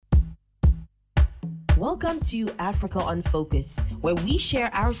Welcome to Africa on Focus, where we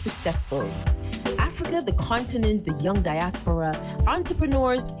share our success stories. Africa, the continent, the young diaspora,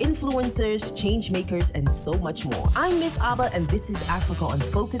 entrepreneurs, influencers, change makers, and so much more. I'm Miss Abba, and this is Africa on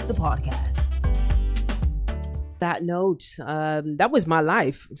Focus, the podcast. That note, that was my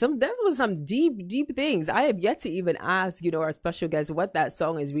life. That was some deep things. I have yet to even ask, our special guest what that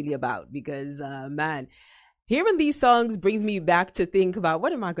song is really about, because man, hearing these songs brings me back to think about,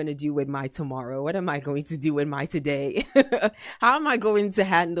 what am I going to do with my tomorrow? What am I going to do with my today? How am I going to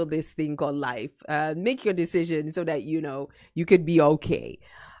handle this thing called life? Make your decision so that you could be okay.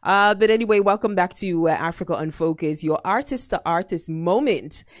 But anyway, welcome back to Africa on Focus, your artist to artist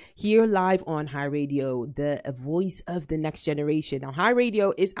moment here live on High Radio, the voice of the next generation. Now, High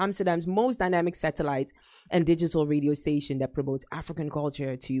Radio is Amsterdam's most dynamic satellite and digital radio station that promotes African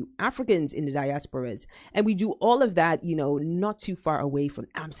culture to Africans in the diasporas. And we do all of that, not too far away from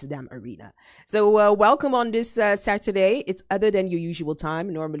Amsterdam Arena. So welcome on this Saturday. It's other than your usual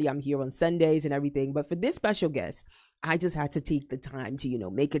time. Normally I'm here on Sundays and everything, but for this special guest, I just had to take the time to,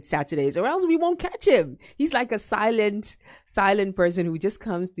 make it Saturdays, or else we won't catch him. He's like a silent person who just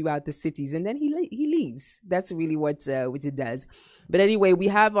comes throughout the cities and then he leaves. That's really what it does. But anyway, we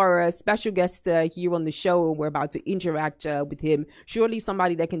have our special guest here on the show. We're about to interact with him. Surely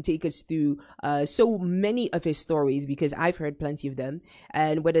somebody that can take us through so many of his stories, because I've heard plenty of them.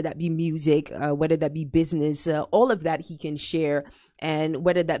 And whether that be music, whether that be business, all of that he can share. And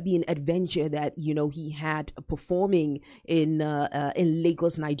whether that be an adventure that, he had performing in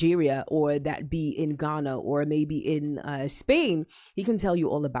Lagos, Nigeria, or that be in Ghana, or maybe in Spain, he can tell you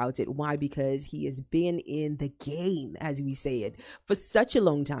all about it. Why? Because he has been in the game, as we say it, for such a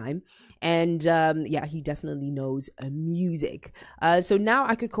long time. And he definitely knows music. So now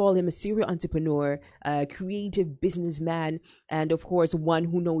I could call him a serial entrepreneur, creative businessman, and of course, one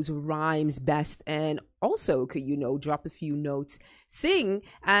who knows rhymes best, and also could, drop a few notes, sing,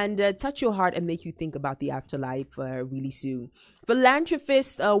 and touch your heart and make you think about the afterlife really soon.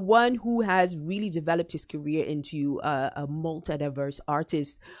 Philanthropist, one who has really developed his career into a multi-diverse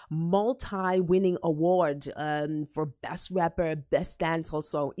artist, multi-winning award for best rapper, best dancehall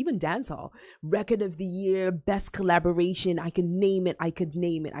song, even dancehall, record of the year, best collaboration. I could name it.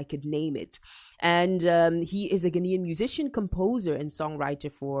 And he is a Ghanaian musician, composer, and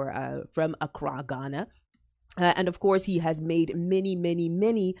songwriter from Accra, Ghana. And of course, he has made many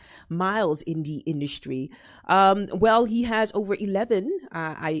miles in the industry. He has over 11,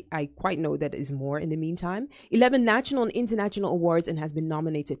 I quite know that is more in the meantime, 11 national and international awards, and has been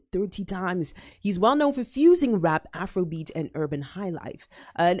nominated 30 times. He's well known for fusing rap, Afrobeat, and urban highlife.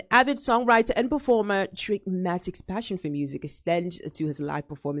 An avid songwriter and performer, Trickmatic's passion for music extends to his live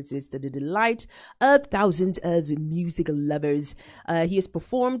performances to the delight of thousands of music lovers. He has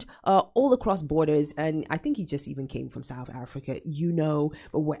performed all across borders, and I think he just even came from South Africa,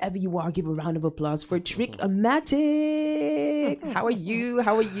 but wherever you are, give a round of applause for Trickmatic. How are you?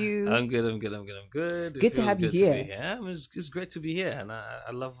 I'm good. Good to have you here. It's great to be here, and I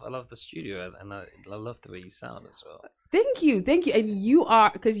love the studio, and I love the way you sound as well. Thank you. And you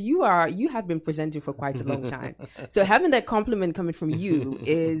have been presenting for quite a long time. So having that compliment coming from you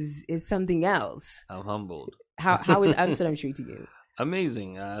is something else. I'm humbled. How is Amsterdam treating you?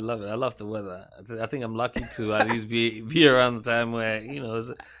 Amazing. I love it. I love the weather. I think I'm lucky to at least be around the time where it's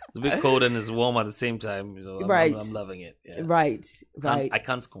a bit cold and it's warm at the same time. Right. I'm loving it. Yeah. Right. I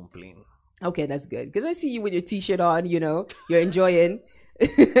can't complain. Okay, that's good, because I see you with your t-shirt on. You're enjoying.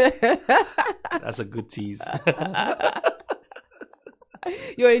 That's a good tease.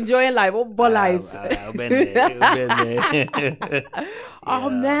 You're enjoying life. Life. I've been there. Oh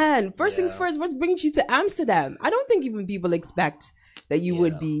man! First things first. What brings you to Amsterdam? I don't think even people expect that you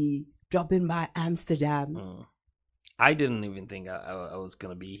would be dropping by Amsterdam. I didn't even think I was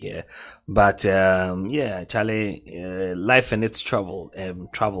gonna be here, but Charlie, life and its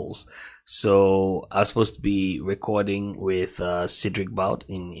travels. So I was supposed to be recording with Cedric Bout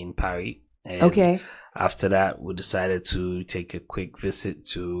in Paris. And okay. After that, we decided to take a quick visit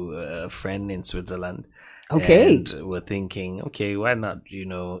to a friend in Switzerland. Okay. And we're thinking, okay, why not,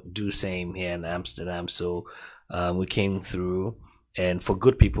 do same here in Amsterdam? So we came through, and for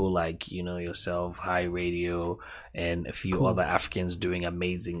good people like, yourself, High Radio, and a few other Africans doing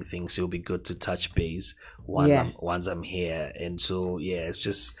amazing things, it'll be good to touch base once I'm here. And so, it's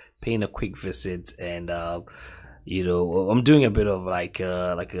just paying a quick visit, and I'm doing a bit of like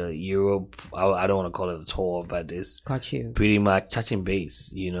a Europe. I don't want to call it a tour, but it's pretty much touching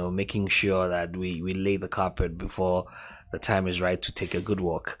base. Making sure that we lay the carpet before the time is right to take a good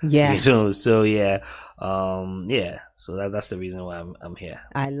walk. Yeah. So so that's the reason why I'm here.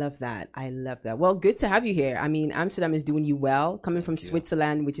 I love that. Well, good to have you here. I mean, Amsterdam is doing you well, coming from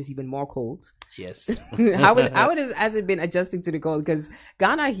Switzerland, which is even more cold. Yes. Has it been adjusting to the cold? Because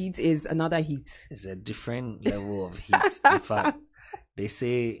Ghana heat is another heat. It's a different level of heat. In fact, they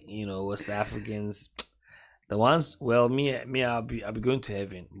say, West Africans, the ones, well, I'll be going to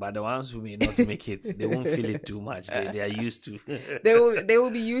heaven, but the ones who may not make it, they won't feel it too much. They are used to. They will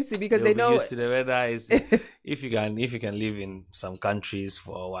be used to, because they know used to the weather. Is if you can live in some countries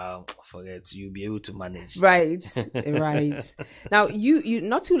for a while, forget, you'll be able to manage. Right. Now, you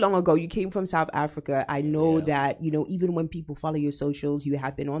not too long ago, you came from South Africa. I know that even when people follow your socials, you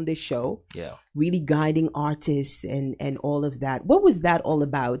have been on this show, really guiding artists and all of that. What was that all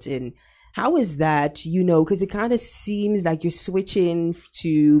about? And how is that, because it kind of seems like you're switching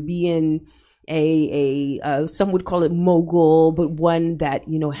to being a some would call it mogul, but one that,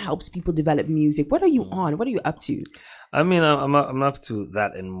 helps people develop music. What are you on? What are you up to? I mean, I'm up to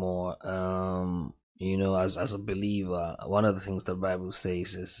that and more. As a believer, one of the things the Bible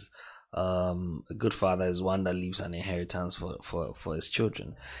says is, a good father is one that leaves an inheritance for his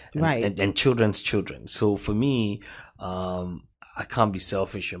children, and children's children. So for me, I can't be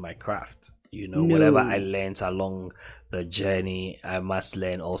selfish in my craft. Whatever I learned along the journey, I must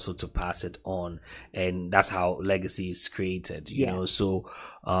learn also to pass it on. And that's how legacy is created, So,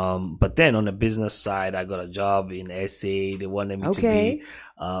 but then on the business side, I got a job in SA. They wanted me to be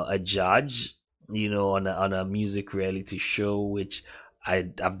a judge, on a music reality show, which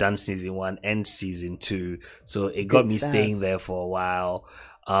I've done season 1 and season 2. So it got me staying there for a while.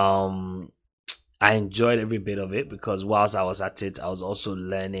 I enjoyed every bit of it, because whilst I was at it, I was also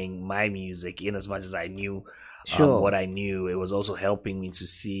learning my music. In as much as I knew what I knew, it was also helping me to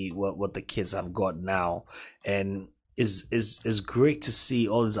see what the kids have got now. And is great to see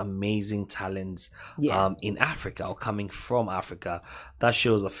all these amazing talents in Africa, or coming from Africa. That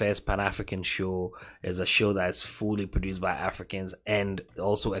show is the first Pan-African show. It's a show that is fully produced by Africans, and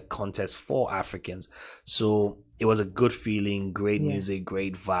also a contest for Africans. So it was a good feeling, great music,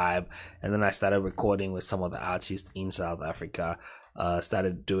 great vibe. And then I started recording with some of the artists in South Africa.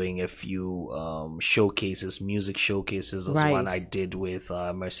 Started doing a few music showcases. There's one I did with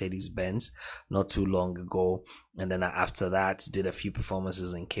Mercedes-Benz not too long ago. And then after that, did a few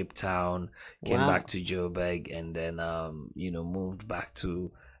performances in Cape Town, came back to Joburg, and then, moved back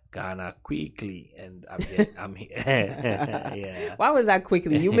to Ghana quickly. And I'm here. Yeah. Why was that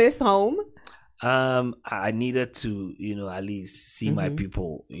quickly? You missed home? I needed to, at least see my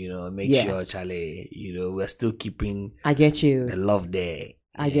people, make sure, Charlie, we're still keeping I get you. the love there.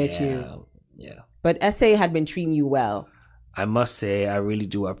 I get you. Yeah. But SA had been treating you well. I must say, I really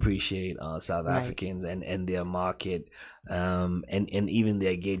do appreciate South Africans and their market, and even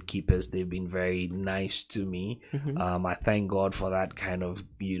their gatekeepers. They've been very nice to me. I thank God for that kind of,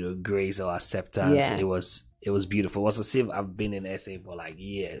 grace or acceptance. It was beautiful. It was as if I've been in SA for like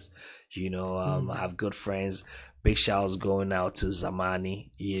years. I have good friends. Big shouts going out to Zamani,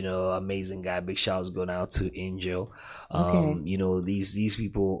 amazing guy. Big shouts going out to Angel. These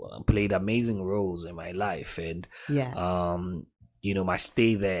people played amazing roles in my life, and my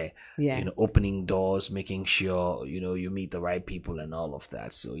stay there, opening doors, making sure you meet the right people and all of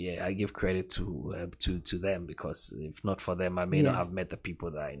that. So I give credit to them, because if not for them, I may not have met the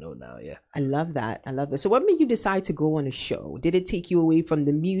people that I know now. I love that. So what made you decide to go on a show? Did it take you away from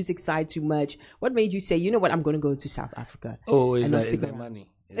the music side too much? What made you say, you know what, I'm going to go to South Africa? Is that money?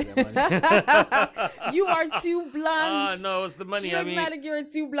 You are too blunt. No, it's the money. You're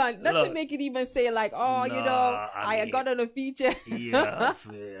too blunt. Not to make it even say like, I got on a feature.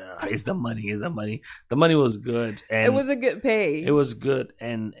 It's the money. The money was good, and it was a good pay. It was good,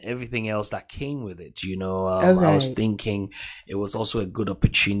 and everything else that came with it. I was thinking it was also a good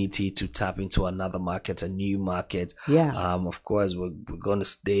opportunity to tap into another market, a new market. Of course, we're going to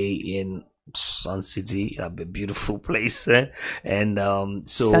stay in Sun City, a beautiful place, and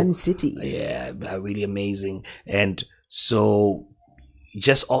so Sun City, really amazing. And so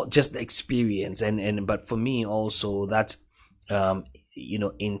just the experience, and but for me also that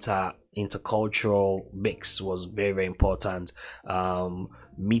intercultural mix was very, very important.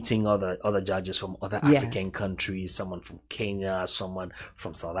 Meeting other judges from other African countries, someone from Kenya, someone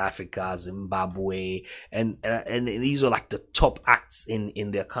from South Africa, Zimbabwe, and these are like the top acts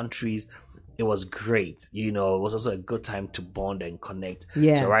in their countries. It was great. It was also a good time to bond and connect.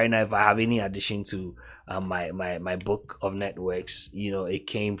 So right now, if I have any addition to my book of networks, it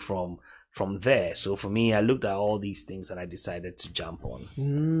came from from there. So for me, I looked at all these things and I decided to jump on.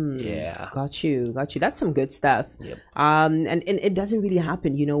 Yeah. Got you. That's some good stuff. Yep. And it doesn't really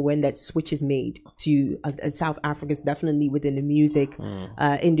happen, when that switch is made to South Africa is definitely within the music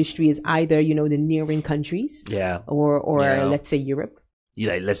industry is either, the neighboring countries, or let's say Europe.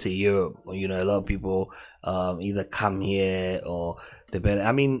 Yeah, let's say Europe, a lot of people either come here or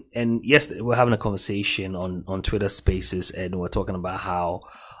I mean, and yes, we're having a conversation on Twitter Spaces, and we're talking about how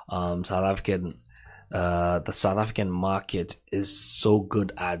the South African market is so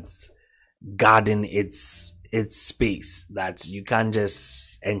good at guarding its space that you can't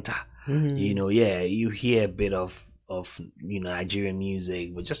just enter. You hear a bit of Nigerian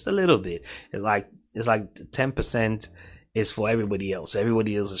music, but just a little bit. It's like 10% is for everybody else.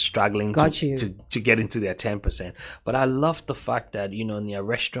 Everybody else is struggling to get into their 10%. But I love the fact that, in their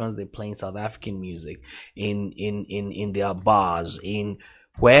restaurants, they're playing South African music, in their bars, in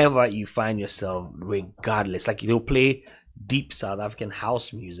wherever you find yourself, regardless. Like, they'll play deep South African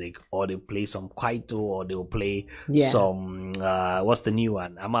house music, or they'll play some kwaito, or they'll play some what's the new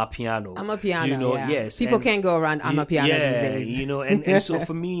one, Amapiano. Yes, people can't go around Amapiano these days. And so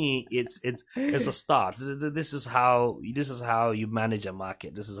for me, it's a start. This is how you manage a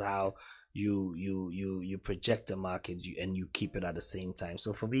market. This is how you project a market, and you keep it at the same time.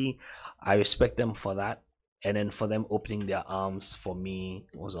 So for me, I respect them for that, and then for them opening their arms for me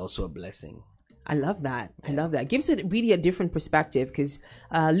was also a blessing. I love that. Gives it really a different perspective, because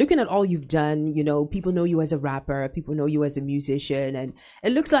looking at all you've done, people know you as a rapper, people know you as a musician, and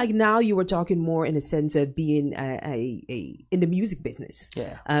it looks like now you were talking more in a sense of being in the music business.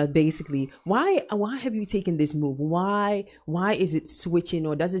 Yeah. Basically, why have you taken this move? Why is it switching,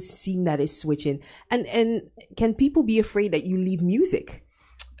 or does it seem that it's switching? And can people be afraid that you leave music?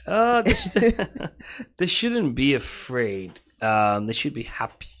 They shouldn't be afraid. They should be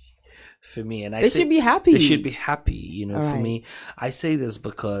happy. For me, and they should be happy. They should be happy, All for right. me. I say this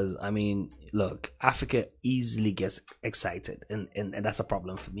because, look, Africa easily gets excited, and that's a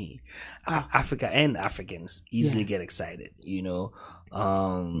problem for me. Africa and Africans easily get excited,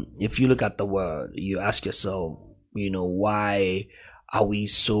 If you look at the world, you ask yourself, why are we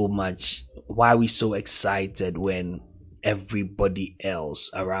so excited when everybody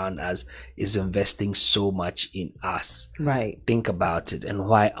else around us is investing so much in us? Right. Think about it. And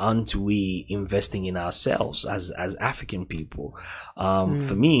why aren't we investing in ourselves as African people?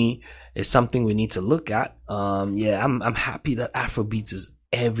 For me, it's something we need to look at. I'm happy that Afrobeats is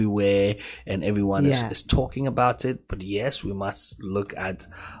everywhere and everyone is talking about it. But yes, we must look at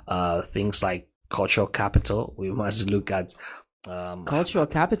things like cultural capital. We must look at cultural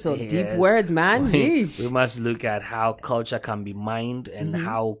capital. Deep words, man. We must look at how culture can be mined and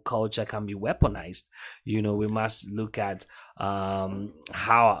how culture can be weaponized. We must look at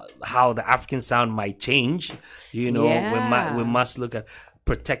how the African sound might change. We must look at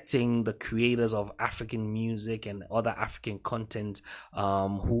protecting the creators of African music and other African content,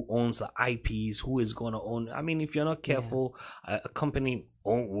 who owns the IPs, who is going to own. If you're not careful, a company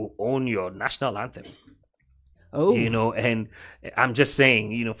will own your national anthem. Oh, and I'm just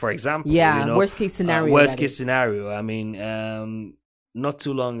saying, for example, worst case scenario. Not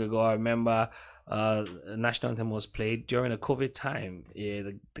too long ago, I remember national anthem was played during the COVID time.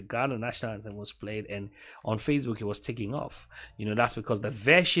 The Ghana national anthem was played, and on Facebook it was taking off. That's because the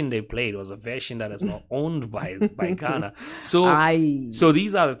version they played was a version that is not owned by Ghana. So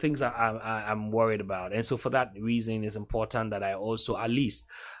these are the things that I'm worried about, and so for that reason, it's important that I also at least,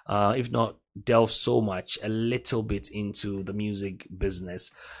 if not delve so much, a little bit into the music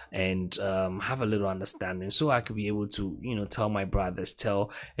business, and have a little understanding, so I could be able to tell my brothers,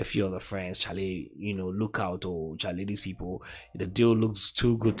 tell a few other friends, Charlie, look out, or Charlie, these people, the deal looks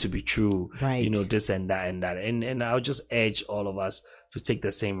too good to be true, right? This and that and that, and I'll just urge all of us to take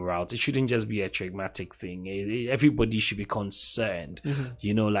the same route. It shouldn't just be a traumatic thing. Everybody should be concerned.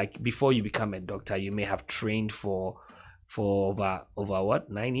 Like before you become a doctor, you may have trained for over what,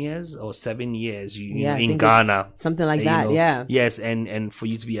 9 years or 7 years in Ghana, something like that. Yes, and for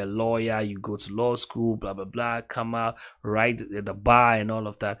you to be a lawyer, you go to law school, blah blah blah, come out, write at the bar and all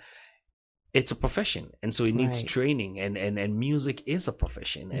of that. It's a profession, and so it needs training, and music is a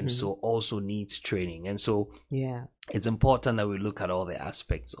profession, and so also needs training, and so it's important that we look at all the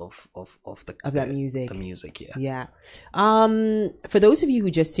aspects of that music. The music, yeah. Yeah. For those of you who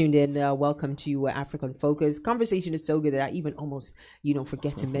just tuned in, welcome to African Focus. Conversation is so good that I even almost,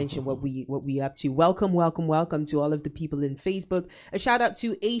 forget to mention what we up to. Welcome to all of the people in Facebook. A shout out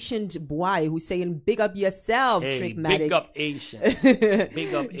to Ancient Boy who's saying big up yourself, Hey, Trickmatic. big up Asian.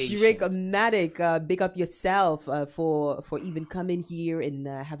 Big up Asian. Trickmatic, big up yourself for even coming here and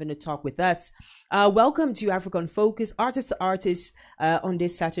having a talk with us. Welcome to African Focus, artist to artist. On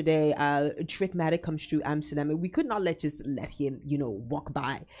this Saturday, Trickmatic comes to Amsterdam, and we could not let him, walk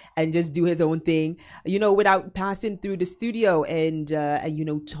by and just do his own thing, without passing through the studio and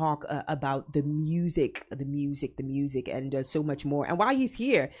talk about the music, and so much more, and why he's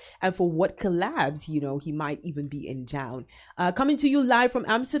here, and for what collabs, he might even be in town. Coming to you live from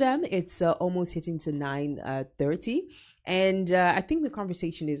Amsterdam. It's almost hitting to 9:30. And I think the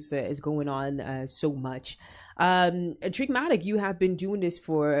conversation is going on so much. Trickmatic, you have been doing this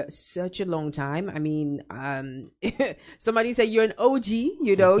for such a long time. I mean, somebody said you're an OG.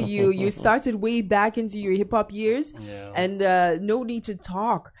 You started way back into your hip hop years, and no need to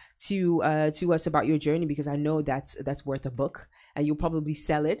talk to us about your journey, because I know that's worth a book. And you'll probably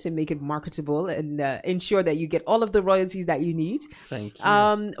sell it and make it marketable and ensure that you get all of the royalties that you need. Thank you.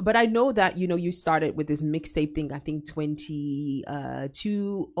 But I know that, you started with this mixtape thing, I think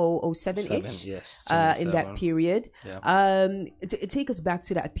 2007-ish, yes, in that period. Yeah. Take us back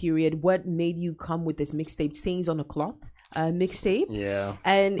to that period. What made you come with this mixtape, Stains on a Cloth? Mixtape,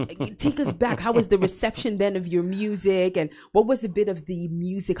 and take us back. How was the reception then of your music, and what was a bit of the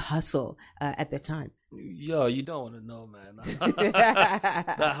music hustle at the time? Yo, you don't want to know, man.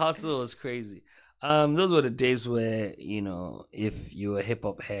 That hustle was crazy. Those were the days where, if you were a hip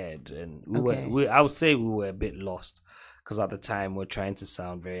hop head, and I would say we were a bit lost, because at the time we're trying to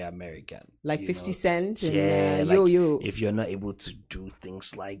sound very American, like 50 Cent and yo. If you're not able to do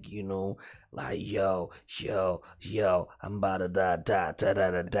things like, like yo, I'm about to da da da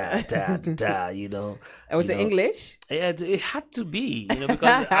da da da da da. It was in English. Yeah, it had to be,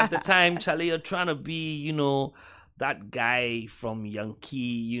 because at the time, Charlie, you're trying to be, that guy from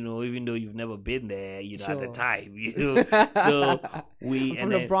Yankee, even though you've never been there, at the time, So from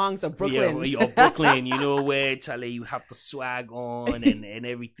the Bronx or Brooklyn. Yeah, or Brooklyn, where Charlie, you have the swag on and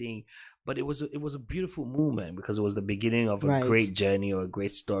everything. But it was a beautiful movement, because it was the beginning of a great journey or a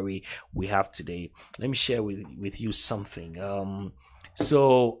great story we have today. Let me share with you something.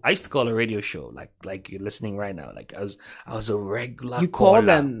 So I used to call a radio show, like you're listening right now. Like I was a regular. You call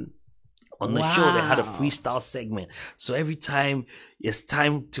them. On the show, they had a freestyle segment. So every time it's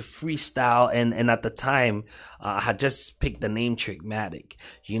time to freestyle, and at the time, I had just picked the name Trickmatic,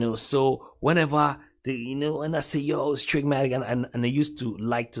 So whenever when I say, yo, it's Trickmatic, and I used to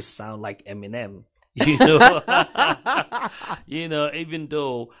like to sound like Eminem, even though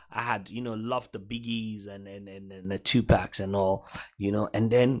I had, loved the Biggies and the Tupacs and all,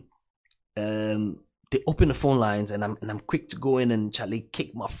 and then, they open the phone lines, and I'm quick to go in and Charlie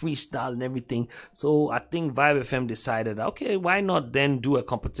kick my freestyle and everything. So I think Vibe FM decided, okay, why not then do a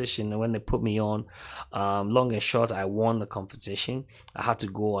competition? And when they put me on, long and short, I won the competition. I had to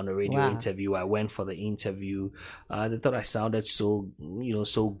go on a radio interview. I went for the interview. They thought I sounded so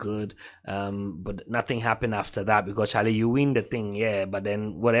good. But nothing happened after that, because Charlie, you win the thing, but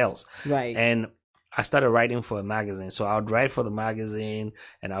then what else? Right. And I started writing for a magazine. So I would write for the magazine,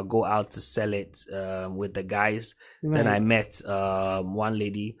 and I'll go out to sell it with the guys. Right. Then I met one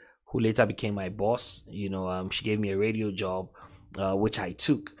lady who later became my boss. She gave me a radio job, which I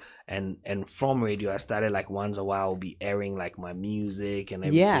took. And from radio, I started, like, once a while be airing like my music and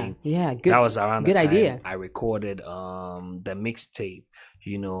everything. Yeah, good. That was around the time idea. I recorded the mixtape,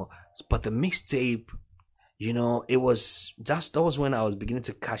 But the mixtape, that was when I was beginning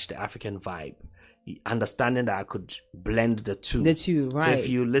to catch the African vibe. Understanding that I could blend the two. Right. So if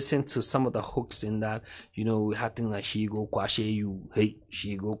you listen to some of the hooks in that, we had things like she go kwashe you, hey,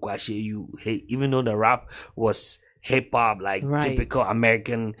 she go kwashe you, hey. Even though the rap was hip hop, like typical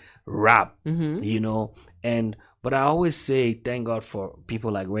American rap, but I always say thank God for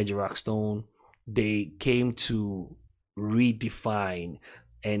people like Reggie Rockstone. They came to redefine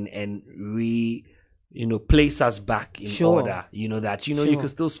and place us back in order. That you can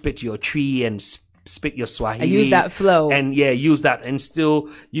still spit your tree and spit your Swahili. I use that flow. And use that, and still,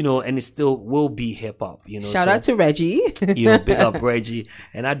 and it still will be hip hop, Shout out to Reggie. Big up Reggie.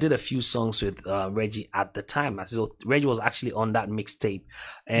 And I did a few songs with Reggie at the time. So Reggie was actually on that mixtape.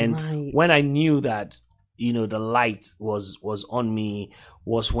 And when I knew that, the light was on me,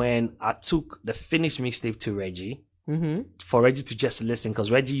 was when I took the finished mixtape to Reggie. for Reggie to just listen,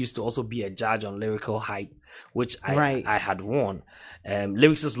 because Reggie used to also be a judge on Lyrical Hype, which I had won.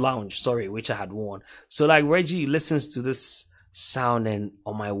 Lyrics Lounge, sorry, which I had won. So like Reggie listens to this sound, and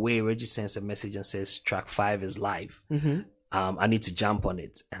on my way, Reggie sends a message and says track 5 is live. I need to jump on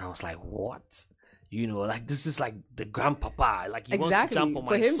it. And I was like, what? You know, like this is like the grandpapa, like he wants to jump on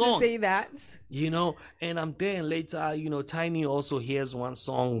my song. For him to say that, you know, and I'm there, and later, you know, Tiny also hears one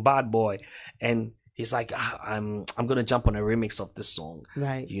song, Bad Boy, and he's like, I'm gonna jump on a remix of this song,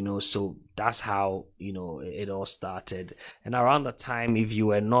 right? You know, so that's how, you know, it all started. And around the time, if you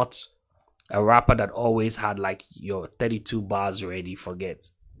were not a rapper that always had like your 32 bars ready, forget,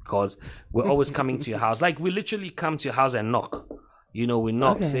 because we're always coming to your house. Like we literally come to your house and knock. You know, we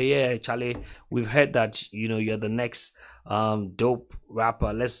knock, say, yeah, Charlie, we've heard that, you know, you're the next dope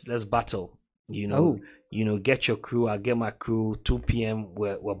rapper. Let's battle. You know, get your crew, I'll get my crew. 2 p.m.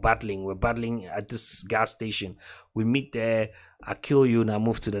 We're battling. We're battling at this gas station. We meet there, I kill you and I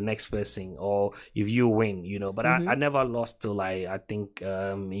move to the next person. Or if you win, you know. But I never lost till I think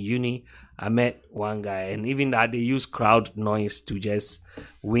in uni I met one guy, and even that they use crowd noise to just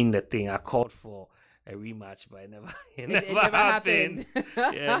win the thing. I called for a rematch, but it never happened.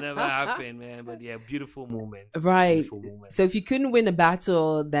 Yeah, it never happened, man. But yeah, beautiful moments. Right. Beautiful moments. So if you couldn't win a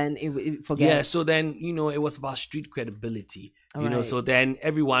battle, then it forget. Yeah, so then, you know, it was about street credibility. You know, so then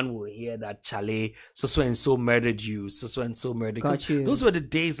everyone will hear that Charlie, so and so murdered you, so and so murdered. Got you. Those were the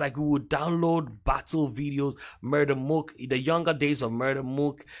days like we would download battle videos, Murder Mook, the younger days of Murder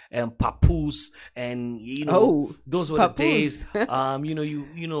Mook and Papoose, and you know, those were Papoose. the days.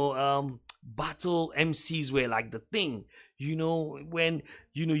 You know, battle MCs were like the thing. You know, when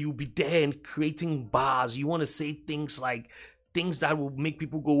you'll be there and creating bars, you want to say things that will make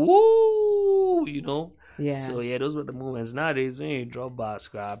people go woo, you know. Yeah. So yeah, those were the moments. Nowadays, when you drop bars,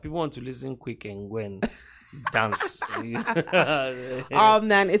 people want to listen quick and go and dance. Oh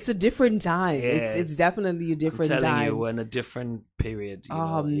man, it's a different time. Yeah, it's definitely a different I'm telling time. you, we're in a different period.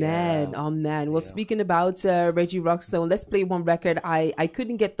 Oh man. Well, speaking about Reggie Rockstone, let's play one record. I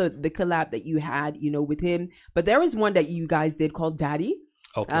couldn't get the collab that you had, you know, with him, but there is one that you guys did called Daddy.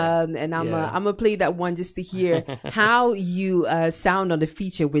 Okay. And I'm gonna play that one just to hear how you sound on the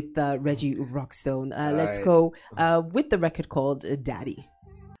feature with Reggie Rockstone. Let's go with the record called Daddy.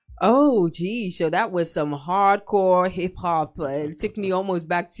 Oh, geez. So that was some hardcore hip hop. It took me almost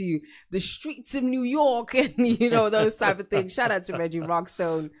back to the streets of New York and, you know, those type of things. Shout out to Reggie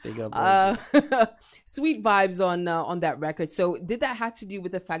Rockstone. Big up, sweet vibes on that record. So did that have to do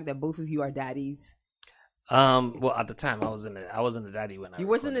with the fact that both of you are daddies? Well, at the time I wasn't a daddy when you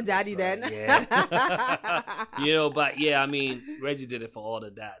wasn't a daddy then. Yeah. You know, but yeah, I mean, Reggie did it for all the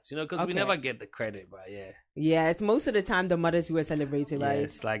dads, you know, because we never get the credit, but yeah. Yeah, it's most of the time the mothers who are celebrating, right? Yeah,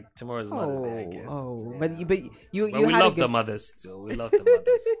 it's like tomorrow's Mother's Day, I guess. Oh, yeah. but you we had love the mothers too. We love the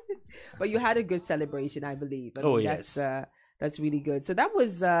mothers. But you had a good celebration, I believe. Yes. That's really good. So that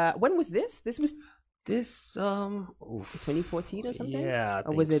was when was this? This was 2014 or something? Yeah, I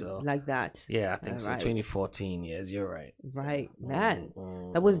think or was it so. Like that? Yeah, I think so. 2014. Yes, you're right. Right, man.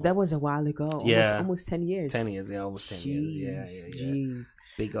 That was a while ago. Yeah, almost 10 years. 10 years. Yeah, almost 10 years. Yeah. Jeez.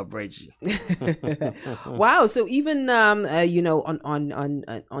 Big up, Reggie. Wow. So even you know,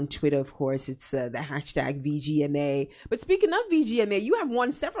 on Twitter, of course, it's the hashtag VGMA. But speaking of VGMA, you have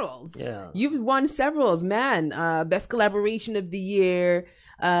won several. Yeah, you've won several, man. Best collaboration of the year.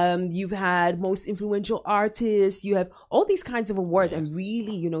 You've had most influential artist. You have all these kinds of awards, and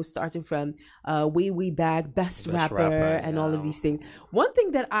really, you know, starting from way back, best rapper and all of these things. One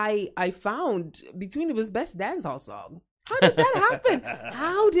thing that I found between it was best dancehall song. How did that happen?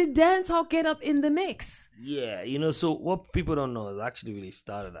 How did dancehall get up in the mix? Yeah, you know, so what people don't know is I actually really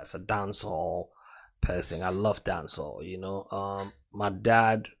started as a dancehall person. I love dancehall, you know. My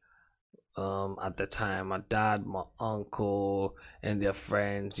dad, at the time, my uncle and their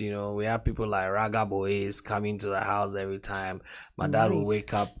friends, you know, we had people like Raga Boys coming to the house every time. My dad would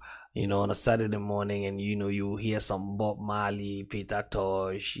wake up, you know, on a Saturday morning, and you know, you hear some Bob Marley, Peter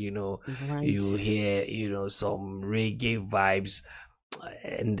Tosh, you know, you hear, you know, some reggae vibes,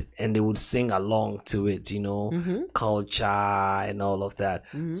 and they would sing along to it, you know, culture and all of that.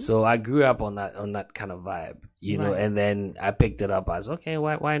 So I grew up on that kind of vibe, you know, and then I picked it up as, okay,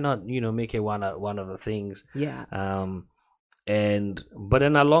 why not, you know, make it one of the things. Yeah. But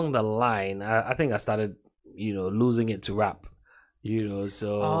then along the line, I think I started, you know, losing it to rap.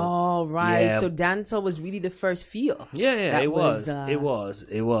 So Oh, right. yeah. So dancehall was really the first feel. Yeah, That it was,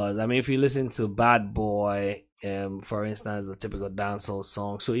 was. I mean, if you listen to Bad Boy, for instance, a typical dancehall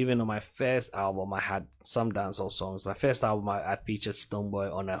song. So even on my first album, I had some dancehall songs. My first album, I featured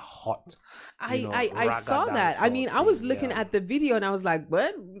Stonebwoy on a hot, I raga saw that. I dancehall mean, I was thing, looking yeah. at the video and I was like,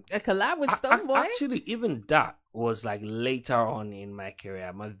 what? A collab with Stonebwoy? Actually, even that was like later on in my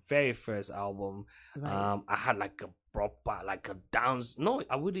career. My very first album, Right. I had like a proper, like a dance. No,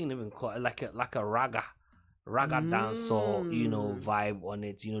 I wouldn't even call it like a raga dancehall, vibe on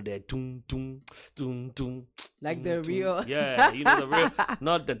it. The doom doom doom doom. Like the real. Yeah, the real,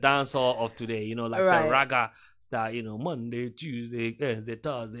 not the dancehall of today. Like Right. the raga style. Monday, Tuesday, Wednesday,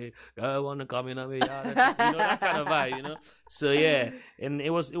 Thursday. I wanna come in on me, that kind of vibe. So yeah, and it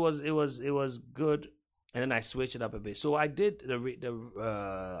was good. And then I switched it up a bit. So I did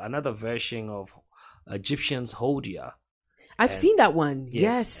another version of Egyptian's Hodia. I've seen that one.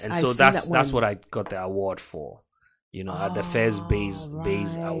 Yes. And I've so seen that's that one. what I got the award for. At the first Bass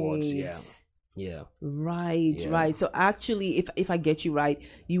Awards. Right. Yeah. Right, Yeah. right. So actually, if I get you right,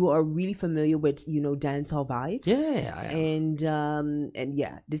 you are really familiar with dancehall vibes. Yeah, I am. And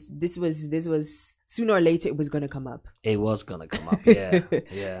yeah, this was sooner or later it was gonna come up. It was gonna come up. Yeah,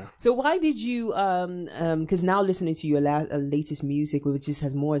 yeah. So why did you because now listening to your latest music, which just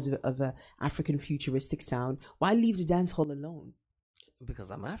has more of a African futuristic sound, why leave the dancehall alone?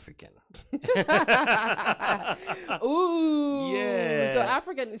 Because I'm African. Ooh, Yeah.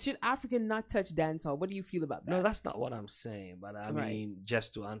 So should African not touch dancehall? What do you feel about that? No, that's not what I'm saying. But I Right. mean,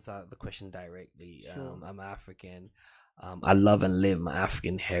 just to answer the question directly, Sure. I'm African. I love and live my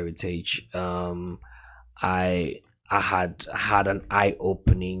African heritage. I had an eye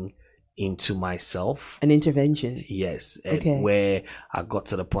opening into myself. An intervention. Yes, and Okay. where I got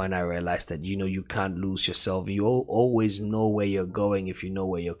to the point I realized that you can't lose yourself. You always know where you're going if you know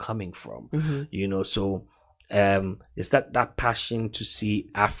where you're coming from. Mhm. So it's that passion to see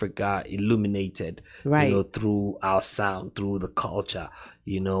Africa illuminated, Right. through our sound, through the culture.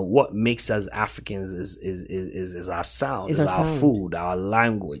 What makes us Africans is our sound, Is is our our sound. food, our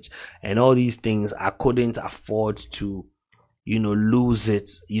language, and all these things. I couldn't afford to lose it,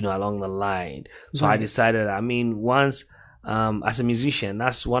 along the line. So I Right. decided, once, as a musician,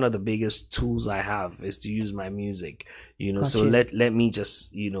 that's one of the biggest tools I have, is to use my music, so Gotcha. let me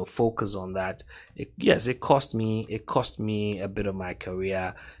just, focus on that. It cost me a bit of my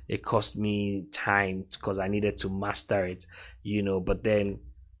career. It cost me time because I needed to master it, but then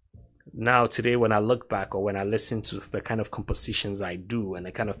now today, when I look back or when I listen to the kind of compositions I do and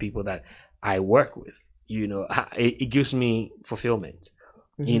the kind of people that I work with, it gives me fulfillment.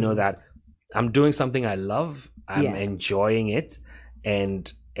 Mhm. That I'm doing something I love, I'm Yeah. enjoying it,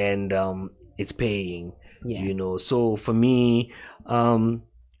 and it's paying. Yeah. So for me,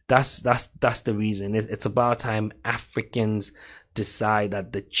 that's the reason. It's about time Africans decide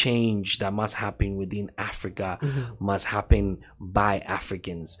that the change that must happen within Africa must happen by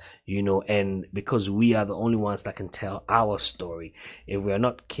Africans, and because we are the only ones that can tell our story. If we're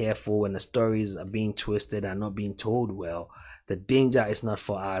not careful when the stories are being twisted and not being told well, the danger is not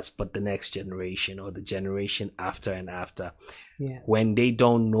for us but the next generation or the generation after and after. Yeah. When they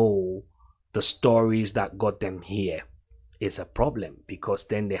don't know the stories that got them here, is a problem, because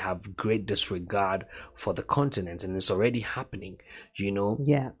then they have great disregard for the continent, and it's already happening.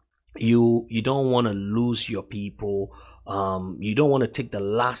 Yeah. You don't want to lose your people. You don't want to take the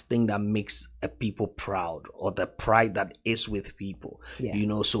last thing that makes a people proud, or the pride that is with people.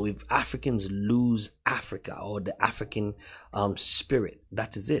 Yeah. So if Africans lose Africa or the African spirit,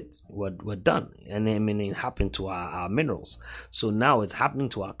 that is it. We're done. And I mean, it happened to our minerals. So now it's happening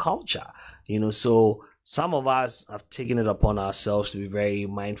to our culture. So some of us have taken it upon ourselves to be very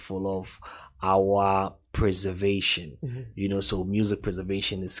mindful of our preservation. So music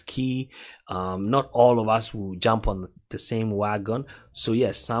preservation is key. Not all of us will jump on the same wagon. So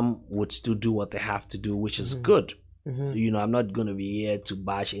yes, some would still do what they have to do, which is good. I'm not going to be here to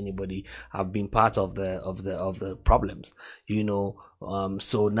bash anybody. I've been part of the problems.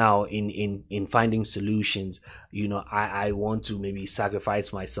 So now in finding solutions, I want to maybe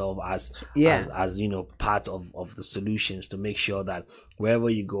sacrifice myself as part of the solutions, to make sure that wherever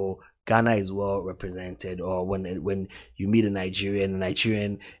you go, Ghana is well represented, or when you meet a Nigerian, the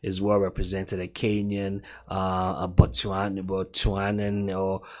Nigerian is well represented, a Kenyan, a Botswanan,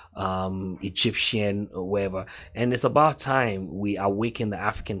 or Egyptian, or wherever. And it's about time we awaken the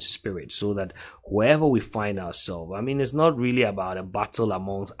African spirit, so that wherever we find ourselves, it's not really about a battle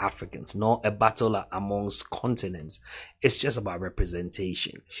amongst Africans, nor a battle amongst continents. It's just about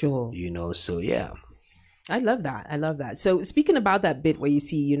representation. Sure. So yeah. I love that. I love that. So speaking about that bit where you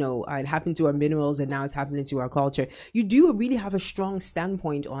see, it happened to our minerals and now it's happening to our culture, you do really have a strong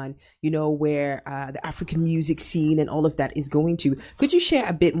standpoint on, where the African music scene and all of that is going to. Could you share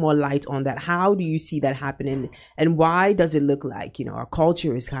a bit more light on that? How do you see that happening? And why does it look like, our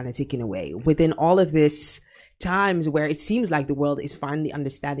culture is kind of taken away within all of this times where it seems like the world is finally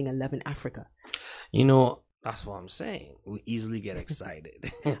understanding and loving Africa? That's what I'm saying. We easily get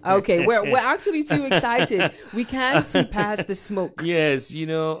excited. Okay, we're actually too excited. We can't see past the smoke. Yes,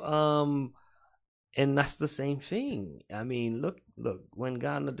 and that's the same thing. I mean, look, when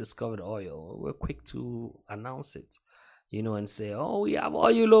Ghana discovered oil, we're quick to announce it, and say, oh, we have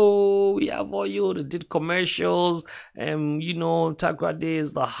oil, we have oil. They did commercials, and Takoradi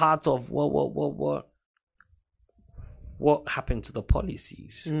is the heart of what happened to the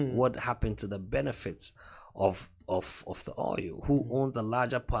policies? What happened to the benefits of the oil? Who owns the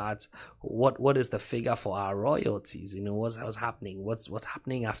larger part? What is the figure for our royalties? What's happening? What's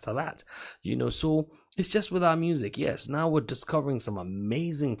happening after that? So it's just with our music. Yes, now we're discovering some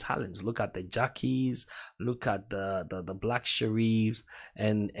amazing talents. Look at the Jackies, look at the Black Sherifs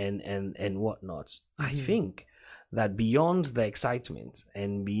and whatnot. I think that beyond the excitement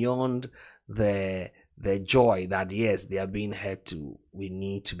and beyond the joy that yes they are being heard to, we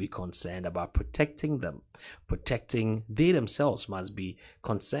need to be concerned about protecting them. They themselves must be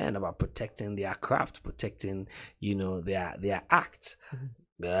concerned about protecting their craft, protecting their act.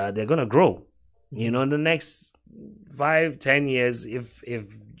 They're gonna grow in the next 5-10 years. If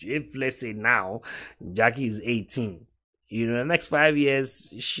let's say now Jackie is 18, the next 5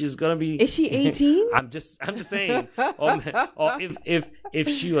 years she's gonna be. Is she 18? I'm just saying. or if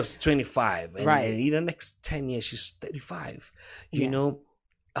she was 25, and, right, and in the next 10 years she's 35.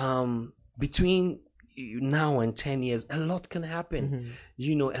 Between now and 10 years, a lot can happen.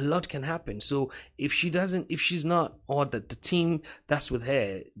 A lot can happen. So if she's not, or the team that's with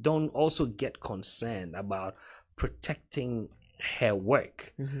her don't also get concerned about protecting her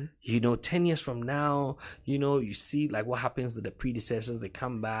work. 10 years from now, you see like what happens to the predecessors. They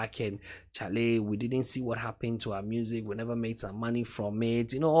come back and Charlie, we didn't see what happened to our music, we never made some money from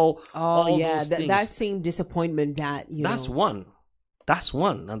it, all those things. That same disappointment that's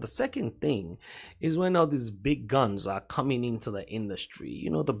one. And the second thing is when all these big guns are coming into the industry,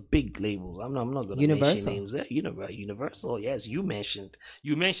 the big labels. I'm not going to mention names there. Universal. Yes, you mentioned.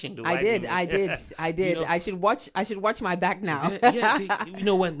 I did. I should watch my back now.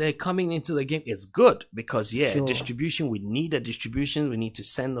 When they're coming into the game, it's good because sure. Distribution. We need a distribution. We need to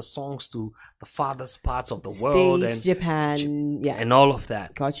send the songs to the farthest parts of the world and Japan, and all of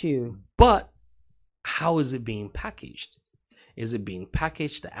that. Got you. But how is it being packaged? Is it being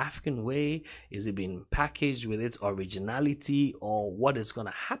packaged the African way? Is it being packaged with its originality, or what is going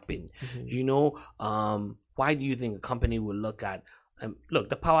to happen? Why do you think a company will look at? Look,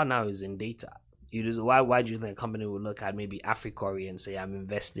 the power now is in data. Why do you think a company will look at maybe Africori and say, I'm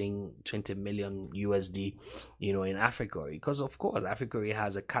investing 20 million USD, in Africori? Because of course, Africori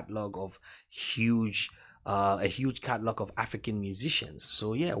has a catalog of a huge catalog of African musicians.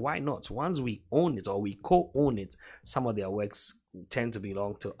 So yeah, why not? Once we own it or we co-own it, some of their works tend to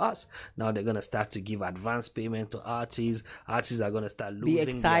belong to us. Now they're gonna start to give advance payment to artists. Artists are gonna start losing.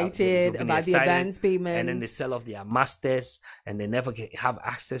 Be excited about the advance payment, and then they sell off their masters, and they never have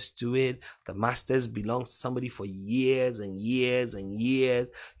access to it. The masters belong to somebody for years and years and years.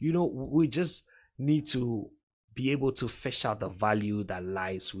 We just need to be able to fish out the value that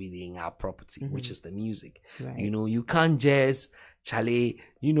lies within our property, which is the music. Right. You can't just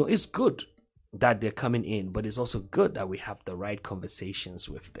it's good that they're coming in, but it's also good that we have the right conversations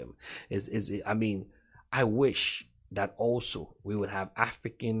with them. I wish that also we would have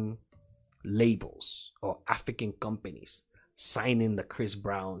African labels or African companies signing the Chris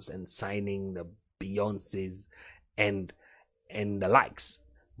Browns and signing the Beyoncés and the likes.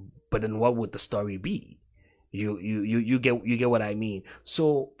 But then what would the story be? You get what I mean.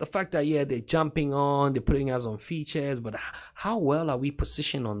 So the fact that they're jumping on, they're putting us on features, but how well are we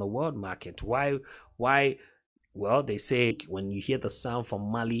positioned on the world market? Why? Well, they say when you hear the sound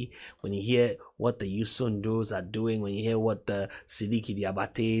from Mali, when you hear what the Yusundos are doing, when you hear what the Sidiki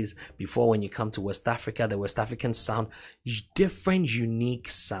Diabates, before when you come to West Africa, the West African sound, different unique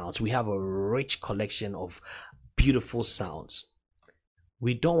sounds. We have a rich collection of beautiful sounds.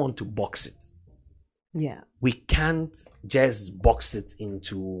 We don't want to box it. Yeah, we can't just box it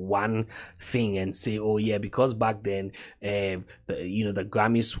into one thing and say, oh yeah, because back then the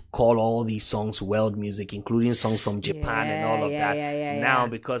Grammys call all these songs world music, including songs from Japan and all of that. Now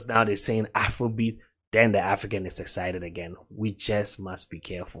because now they're saying Afrobeat, then the African is excited again. We just must be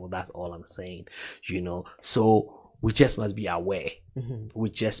careful. That's all I'm saying, So we just must be aware. We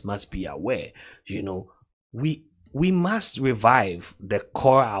just must be aware, we must revive the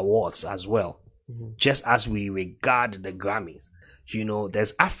core awards as well, just as we regard the Grammys.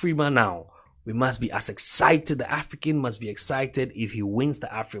 There's Afrima now. We must be as excited. The African must be excited if he wins the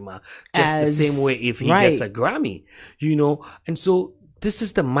Afrima, just the same way if he gets a Grammy, And so this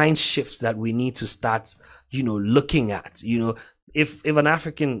is the mind shifts that we need to start, looking at. If a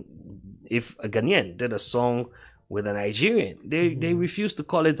Ghanaian did a song with a Nigerian, they refuse to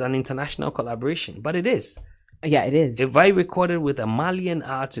call it an international collaboration, but it is. Yeah, it is. If I recorded with a Malian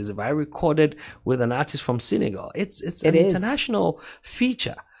artist, if I recorded with an artist from Senegal, it's an international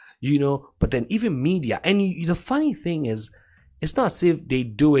feature. But then even media, and the funny thing is, it's not as if they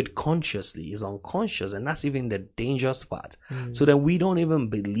do it consciously, it's unconscious, and that's even the dangerous part. So then we don't even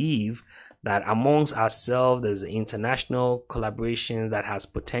believe that amongst ourselves there's international collaboration that has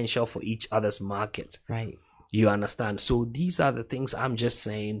potential for each other's market. Right. You understand? So these are the things I'm just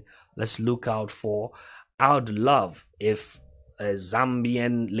saying, let's look out for. I would love if a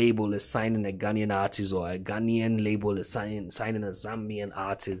Zambian label is signing a Ghanaian artist, or a Ghanaian label is signing a Zambian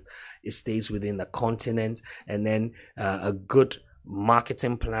artist. It stays within the continent, and then a good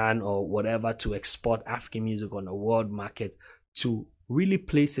marketing plan or whatever to export African music on the world market to really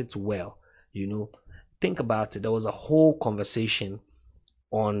place it well. Think about it. There was a whole conversation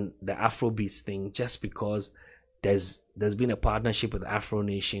on the Afrobeats thing just because there's been a partnership with Afro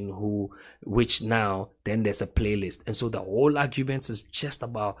Nation, which now then there's a playlist, and so the whole argument is just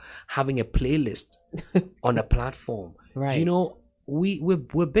about having a playlist on a platform. Right.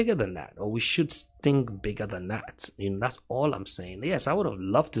 We're bigger than that, or we should think bigger than that. That's all I'm saying. Yes, I would have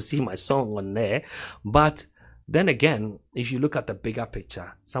loved to see my song on there, but then again, if you look at the bigger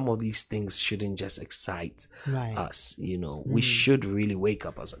picture, some of these things shouldn't just excite us. We should really wake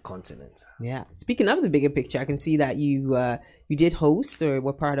up as a continent. Yeah. Speaking of the bigger picture, I can see that you did host or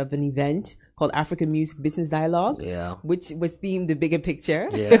were part of an event called African Music Business Dialogue. Yeah. Which was themed the bigger picture.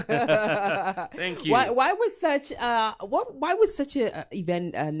 Yeah. Thank you. Why was such a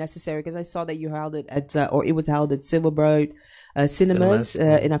event necessary? Because I saw that you held it at it was held at Silverbird Cinemas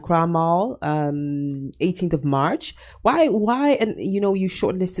in Accra Mall, 18th of March. Why? And you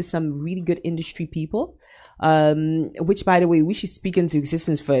shortlisted some really good industry people, which, by the way, we should speak into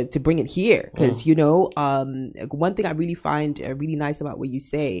existence to bring it here. Because one thing I really find really nice about what you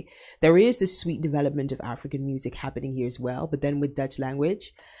say, there is this sweet development of African music happening here as well. But then with Dutch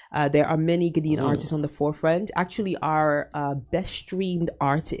language, there are many Ghanaian artists on the forefront. Actually, our best streamed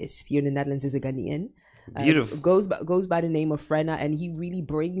artist here in the Netherlands is a Ghanaian. Beautiful. Goes by the name of Frenna, and he really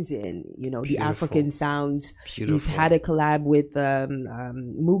brings in the African sounds. Beautiful. He's had a collab with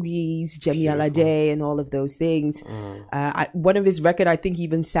Moogie's, Jemmy Alade, and all of those things. One of his record, I think, he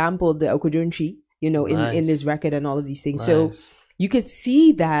even sampled the Okudunchi, in his record and all of these things. Nice. So you could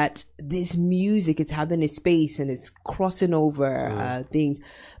see that this music, it's having a space and it's crossing over things.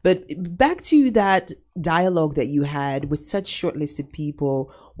 But back to that dialogue that you had with such shortlisted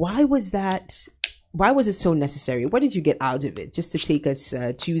people, why was it so necessary? What did you get out of it? Just to take us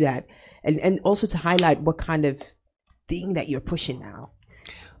to that, and also to highlight what kind of thing that you're pushing now.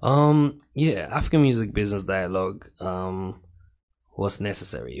 African Music Business Dialogue was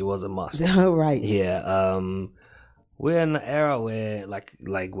necessary. It was a must. Oh, right. Yeah. We're in an era where, like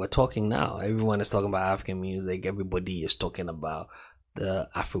we're talking now, everyone is talking about African music. Everybody is talking about the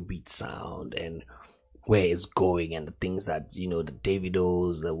Afrobeat sound and where it's going, and the things that the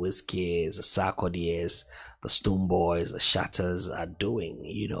Davidos, the Wizkids, the Sarkodie's, the Stone Boys, the Shatters are doing,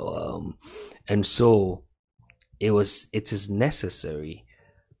 and so it is necessary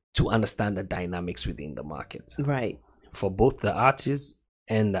to understand the dynamics within the market, right, for both the artists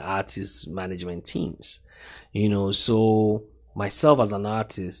and the artist management teams. So myself as an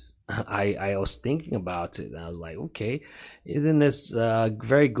artist, I was thinking about it, and I was like, okay, isn't this a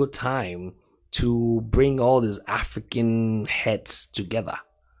very good time to bring all these African heads together?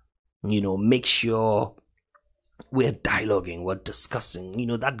 Make sure we're dialoguing, we're discussing.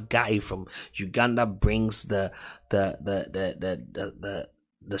 That guy from Uganda brings the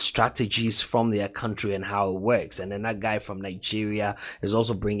strategies from their country and how it works, and then that guy from Nigeria is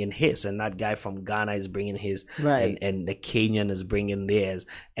also bringing his, and that guy from Ghana is bringing his, right, and the Kenyan is bringing theirs,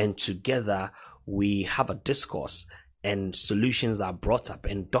 and together we have a discourse, and solutions are brought up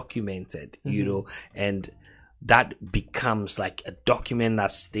and documented, and that becomes like a document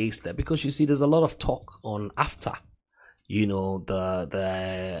that stays there. Because there's a lot of talk on AfTA,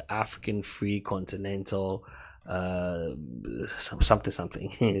 the African Free Continental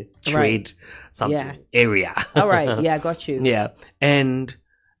something trade something area. All right, yeah, got you. Yeah, and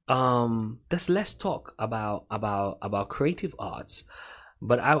there's less talk about creative arts.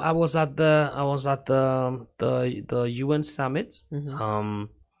 But I was at the UN summit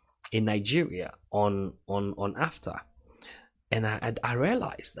in Nigeria on AFTA, and I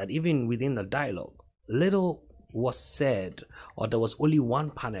realized that even within the dialogue, little was said, or there was only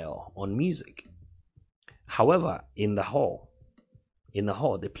one panel on music. However, in the hall,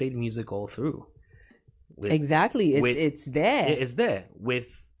 they played music all through. Exactly, it's there. It's there with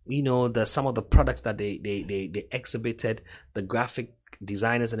some of the products that they exhibited, the graphic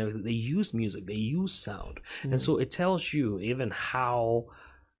designers and everything. They use music, they use sound, and so it tells you even how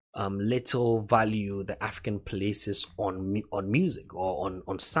little value the African places on music or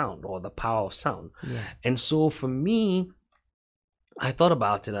on sound, or the power of sound. And so for me, I thought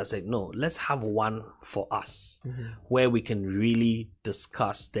about it. I said, no, let's have one for us where we can really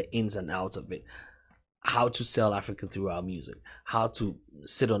discuss the ins and outs of it. How to sell Africa through our music, how to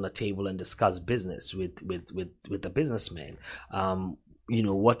sit on a table and discuss business with the businessman.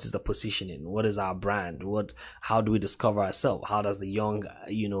 What is the positioning? What is our brand? How do we discover ourselves? How does the young,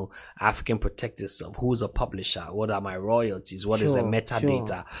 African protect itself? Who's a publisher? What are my royalties? What is the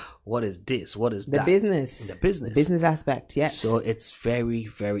metadata? What is this? What is that? The business aspect, yes. So it's very,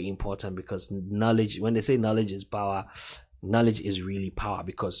 very important, because knowledge, when they say knowledge is power, knowledge is really power,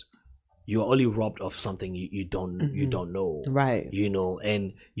 because you're only robbed of something you don't know, right?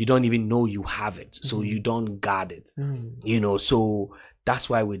 And you don't even know you have it, so you don't guard it. So that's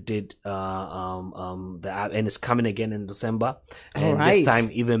why we did the app, and it's coming again in December, and this time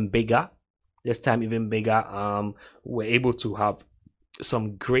even bigger. We're able to have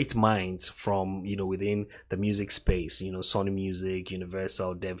some great minds from within the music space, Sony Music,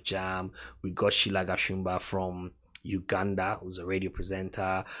 Universal, Def Jam. We got Sheila Gashumba from Uganda, who's a radio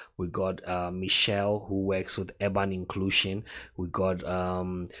presenter. We got Michelle, who works with Urban Inclusion. We got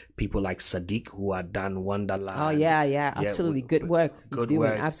people like Sadiq, who are done Wonderland. Oh yeah, absolutely. Good work. He's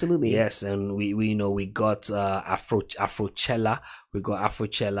doing, absolutely. Yes, and we got Afrochella. We got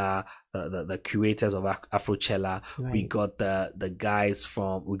Afrochella, the curators of Afrochella. Right. We got the guys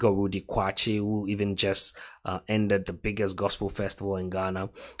we got Rudy Kwachi, who even just ended the biggest gospel festival in Ghana.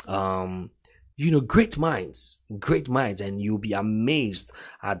 Great minds, and you'll be amazed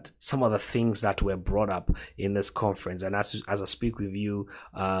at some of the things that were brought up in this conference. And as I speak with you,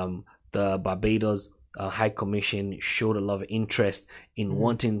 the Barbados High Commission showed a lot of interest in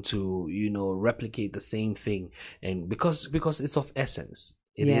wanting to, replicate the same thing, and because it's of essence.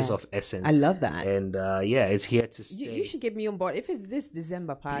 It is of essence. I love that. And it's here to stay. You should get me on board. If it's this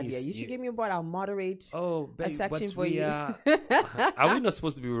December party, you should get me on board. I'll moderate a section for you. Are we not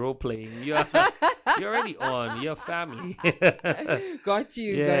supposed to be role playing? You're already on. You're family. Got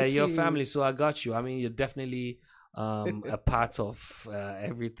you. Yeah, you're family. So I got you. I mean, you're definitely a part of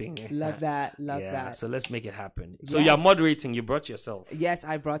everything. Love that. Love that. So let's make it happen. So you're moderating. You brought yourself. Yes,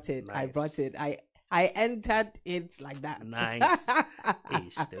 I brought it. Nice. I entered it like that. Nice.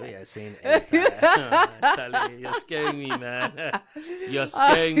 The way you're saying enter. Charlie, you're scaring me, man. You're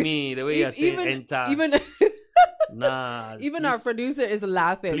scaring me. The way you're saying enter. Even please, our producer is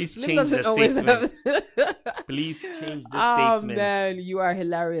laughing. Please change the statement. Please change the statement. Oh man, you are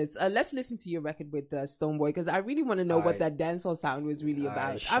hilarious. Let's listen to your record with Stonebwoy, because I really want to know what that dancehall sound was really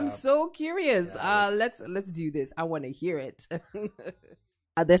about. I'm so curious. Let's do this. I want to hear it.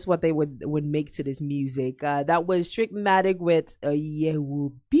 That's what they would make to this music. That was Trickmatic with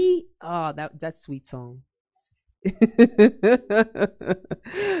Yehubi. Oh, that sweet song.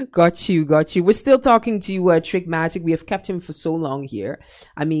 Got you. We're still talking to Trickmatic. We have kept him for so long here.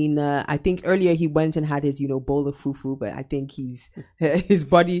 I mean, I think earlier he went and had his bowl of fufu, but I think his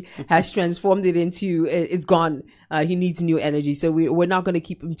body has transformed it into it's gone. He needs new energy, so we're not going to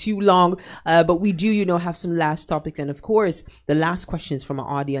keep him too long. But we do have some last topics, and of course the last questions from our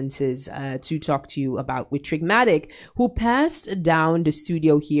audiences to talk to you about with Trickmatic, who passed down the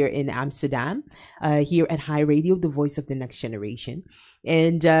studio here in Amsterdam, here at High Radio, the voice of the next generation.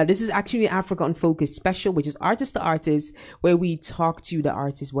 And this is actually Africa on Focus special, which is artist to artist, where we talk to the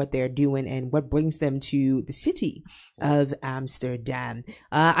artists what they're doing and what brings them to the city of Amsterdam.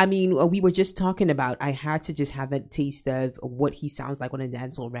 I mean, we were just talking about, I had to just have a taste of what he sounds like on a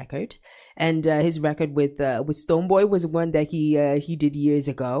dancehall record, and his record with Stonebwoy was one that he did years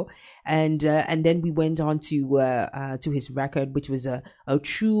ago, and then we went on to his record, which was a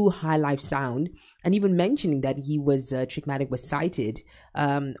true high life sound. And even mentioning that he was Trickmatic was cited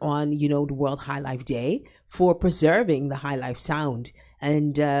on the World High Life Day for preserving the high life sound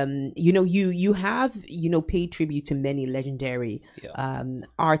And you have paid tribute to many legendary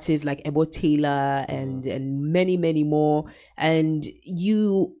artists like Ebo Taylor and many many more, and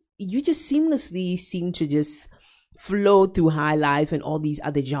you just seamlessly seem to just flow through high life and all these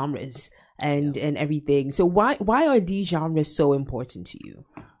other genres and everything. So why are these genres so important to you?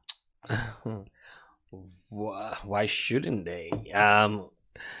 Why shouldn't they?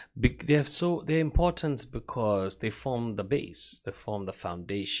 They're important because they form the base, they form the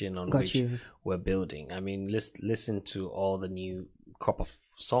foundation on which we're building. I mean, listen to all the new crop of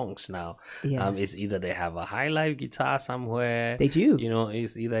songs now. It's either they have a high life guitar somewhere, they do,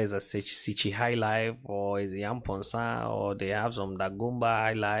 it's either a Sichi high life, or it's Yamponsa, or they have some Dagumba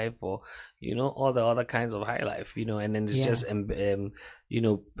high life, or all the other kinds of high life, and then it's just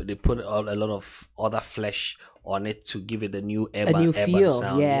they put a lot of other flesh on it to give it a new feel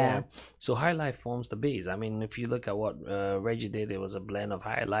sound. So high life forms the base. I mean, if you look at what Reggie did, it was a blend of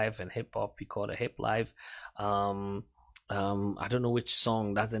high life and hip hop. He called it hip life. I don't know which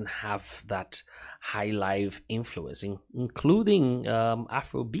song doesn't have that high life influence, including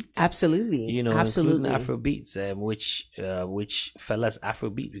Afrobeat. Absolutely, including Afrobeats, which Fella's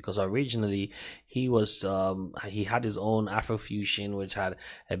Afrobeat, because originally he was he had his own Afrofusion, which had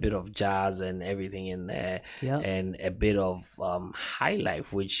a bit of jazz and everything in there, and a bit of high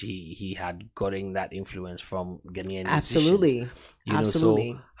life, which he had gotten that influence from Ghanaian musicians.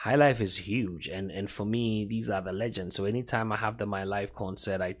 Absolutely. So high life is huge, and for me, these are the legends. So anytime I have the My Life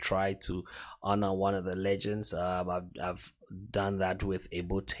concert, I try to honor one of the legends. I've done that with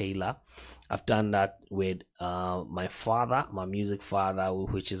Ebo Taylor. I've done that with my father, my music father,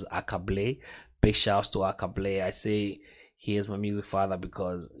 which is Akable. Big shouts to Akable. I say he is my music father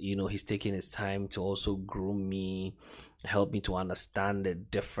because he's taking his time to also groom me, help me to understand the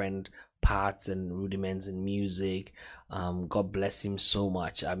different parts and rudiments in music. God bless him so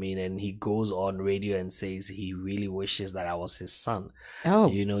much. I mean, and he goes on radio and says he really wishes that I was his son.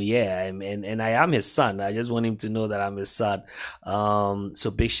 And I am his son. I just want him to know that I'm his son.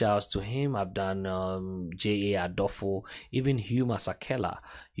 So big shouts to him. I've done J.A. Adolfo, even Hugh Masakela,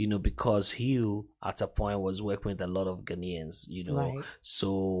 because Hugh at a point was working with a lot of Ghanaians, Right.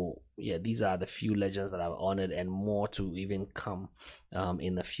 So these are the few legends that I've honored, and more to even come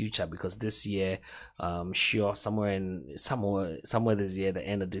in the future, because this year, sure, somewhere this year, the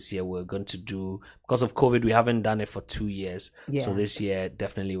end of this year, we're going to do, because of COVID, we haven't done it for 2 years. So this year,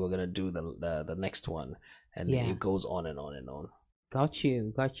 definitely we're going to do the next one, and it goes on and on and on. Got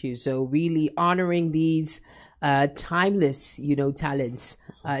you. So really honoring these timeless talents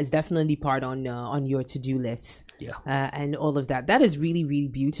is definitely part on your to-do list. And all of that is really really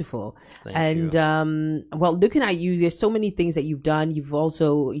beautiful. Thank you. Well, looking at you, there's so many things that you've done. You've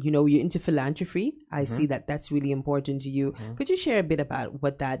also you're into philanthropy. I see that's really important to you. Could you share a bit about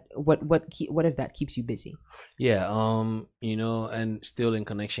what if that keeps you busy? And still in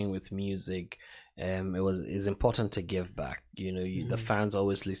connection with music, it's important to give back. The fans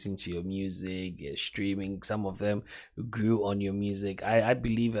always listen to your music, streaming. Some of them grew on your music. I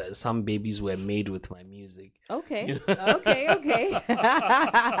believe some babies were made with my music. Okay.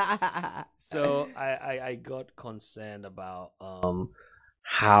 So I got concerned about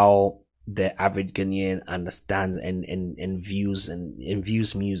how the average Ghanaian understands and views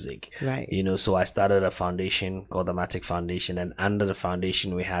music, right? So I started a foundation called the Matic Foundation, and under the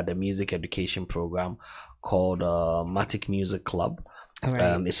foundation we had a music education program called Matic Music Club.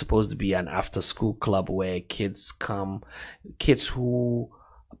 Right. It's supposed to be an after school club where kids who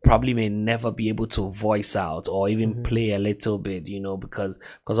probably may never be able to voice out or even play a little bit, because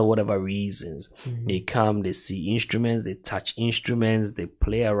of whatever reasons. They come, they see instruments, they touch instruments, they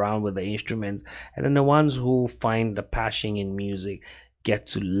play around with the instruments, and then the ones who find the passion in music get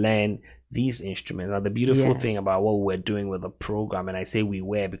to learn these instruments. Now, the beautiful thing about what we're doing with the program, and I say we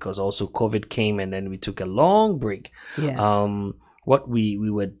were because also COVID came and then we took a long break. What we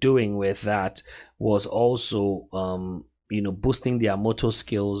were doing with that was also boosting their motor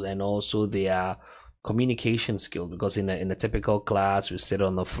skills and also their communication skills, because in a typical class we sit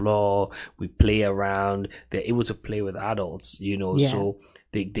on the floor, we play around, they're able to play with adults, so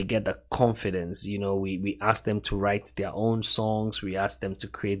they get the confidence. We ask them to write their own songs, we ask them to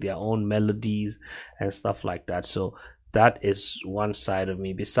create their own melodies and stuff like that. So that is one side of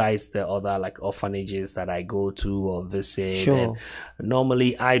me, besides the other like orphanages that I go to or visit. Sure. And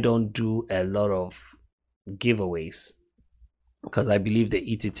normally I don't do a lot of giveaways because I believe they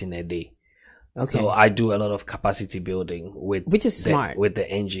eat it in a day. Okay. So I do a lot of capacity building which is smart with the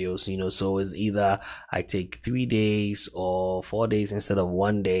NGOs, so it's either I take 3 days or 4 days instead of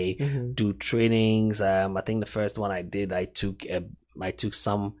 1 day, do trainings. I think the first one I did, I took I took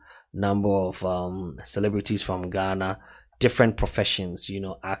some number of celebrities from Ghana, different professions,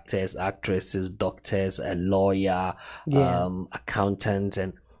 actors, actresses, doctors, a lawyer, accountant,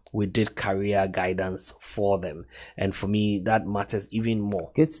 and we did career guidance for them. And for me, that matters even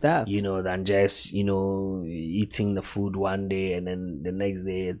more. Good stuff. Than just, eating the food one day and then the next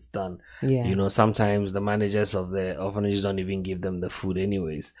day it's done. Yeah. Sometimes the managers of the orphanages don't even give them the food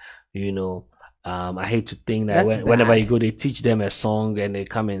anyways. I hate to think that whenever you go, they teach them a song and they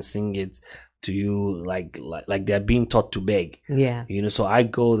come and sing it to you like they're being taught to beg. Yeah. So I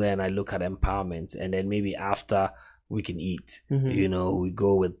go there and I look at empowerment, and then maybe after we can eat. We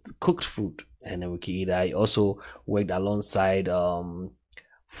go with cooked food and then we can eat. I also worked alongside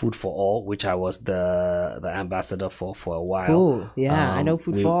Food for All, which I was the ambassador for a while. Cool. Yeah, I know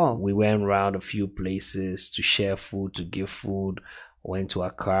Food for All. We went around a few places to share food, to give food. Went to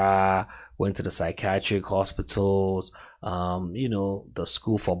Accra, went to the psychiatric hospitals, the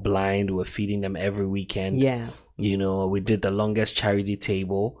school for blind. We were feeding them every weekend. Yeah. We did the longest charity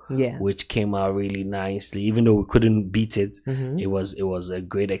table, which came out really nicely. Even though we couldn't beat it, it was a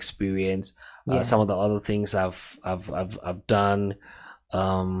great experience. Some of the other things I've done,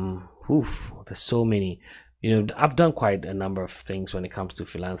 there's so many. I've done quite a number of things when it comes to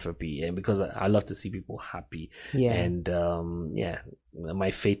philanthropy, and because I love to see people happy. Yeah. And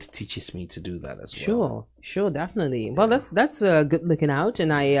my faith teaches me to do that as well. Sure, definitely. Well, that's good looking out,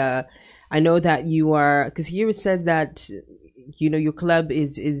 and I know that you are, because here it says that your club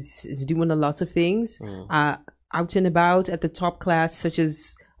is doing a lot of things out and about at the top class, such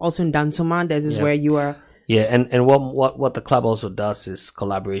as also in Dansoman. This is where you are. Yeah, and what the club also does is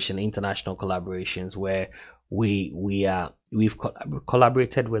collaboration, international collaborations, where we've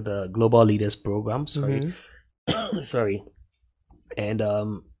collaborated with the Global Leaders Program. Sorry, and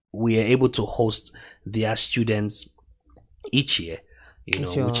we are able to host their students each year.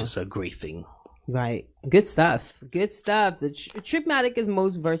 Which is a great thing. Right. Good stuff. The Tripmatic is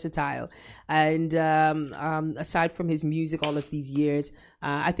most versatile. And aside from his music all of these years,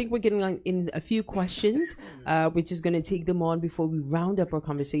 I think we're getting in a few questions. We're just going to take them on before we round up our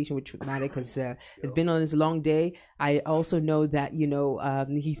conversation with Tripmatic, because it's been on his long day. I also know that,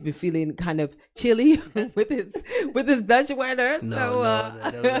 he's been feeling kind of chilly with his Dutch weather.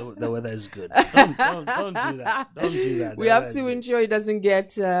 The weather is good. Don't do that. Don't do that. We have to ensure he doesn't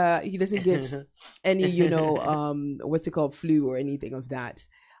get any, what's it called, flu or anything of that.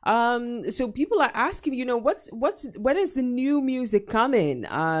 So people are asking, when is the new music coming?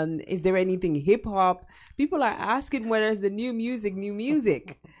 Is there anything hip hop? People are asking when is the new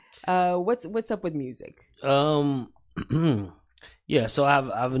music. What's up with music? Yeah, so I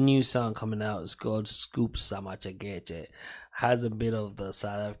have a new song coming out. It's called Scoop Samachageche. Has a bit of the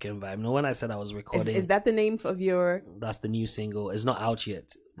South African vibe. When I said I was recording, is that the name of your? That's the new single. It's not out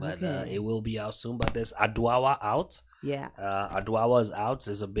yet, but it will be out soon. But there's Adwawa out. Yeah. Adwawa is out. It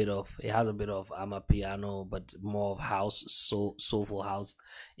has a bit of amapiano, but more of house, soulful house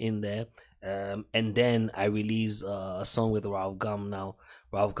in there. And then I released a song with Ralph Gum now.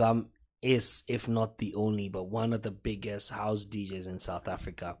 Ralph Gum is, if not the only, but one of the biggest house DJs in South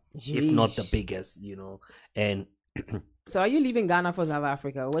Africa. Jeez. If not the biggest, and so are you leaving Ghana for South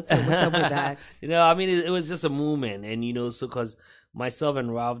Africa? What's up with that? It was just a movement, and so because myself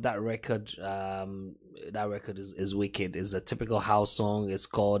and Ralph, that record is wicked. It's a typical house song. It's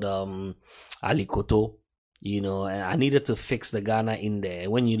called Alikoto. And I needed to fix the Ghana in there.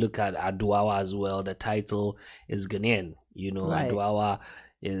 When you look at Adwawa as well, the title is Ghanaian. Right. Adwawa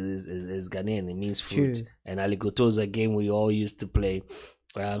is Ghanaian. It means fruit. True. And Alikoto is a game we all used to play.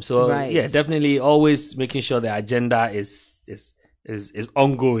 Definitely always making sure the agenda is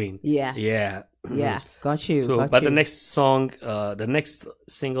ongoing. Yeah. Got you. The next song, the next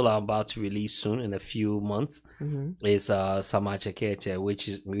single I'm about to release soon in a few months is Samachakeche,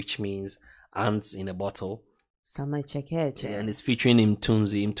 which means ants in a bottle. Samachakeche. And it's featuring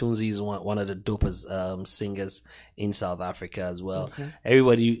Mtunzi. Mtunzi is one of the dopest singers in South Africa as well. Okay.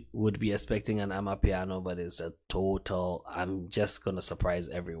 Everybody would be expecting an amapiano, but it's a total. I'm just gonna surprise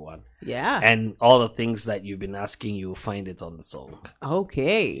everyone. Yeah. And all the things that you've been asking, you'll find it on the song.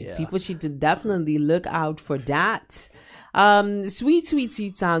 Okay. Yeah. People should definitely look out for that.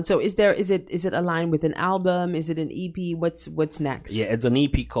 Sweet sound. So is it aligned with an album? Is it an EP? What's next? Yeah, it's an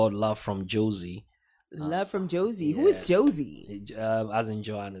EP called Love from Josie. Love from Josie. Who is Josie? As in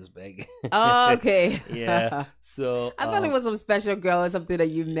Johannesburg. Oh, okay. Yeah. So I thought it was some special girl or something that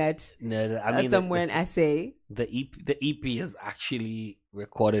you met. No, I mean somewhere in SA. The EP is actually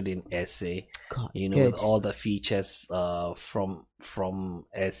recorded in SA. God, with all the features from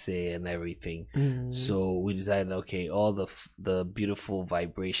SA and everything. So we decided, okay, all the beautiful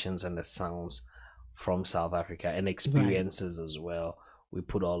vibrations and the sounds from South Africa and experiences as well. We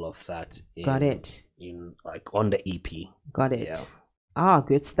put all of that in, like on the EP. Got it. Yeah. Ah,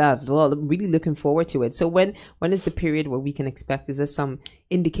 good stuff. Well, I'm really looking forward to it. So when is the period where we can expect? Is there some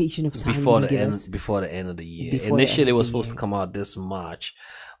indication of time before the end of the year? Initially, it was supposed to come out this March,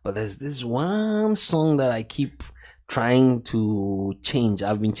 but there's this one song that I keep trying to change.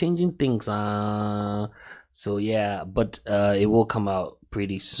 I've been changing things. So yeah, but it will come out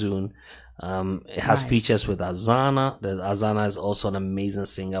pretty soon. It has features with Azana. Azana is also an amazing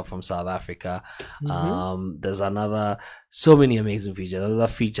singer from South Africa. There's so many amazing features. There's a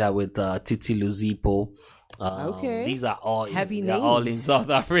feature with Titi Luzipo. These are all heavy names. All in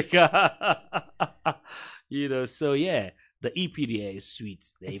South Africa. So yeah. The EP there is sweet.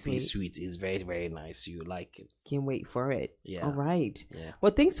 The EP is sweet. It's very, very nice. You like it. Can't wait for it. Yeah. All right. Yeah.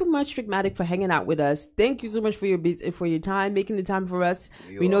 Well, thanks so much, Phlegmatic, for hanging out with us. Thank you so much for your time, making the time for us.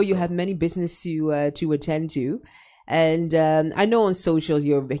 We know you have many business to attend to. And I know on socials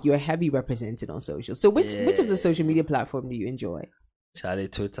you're heavy represented on socials. So which of the social media platform do you enjoy? Charlie,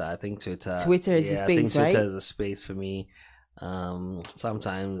 Twitter. I think Twitter. Twitter is the space, I think right? Twitter is a space for me.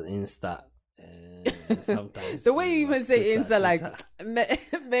 Sometimes Insta. Sometimes the way you even say Insta, like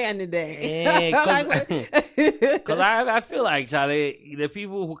man the day, because I feel like, Charlie, the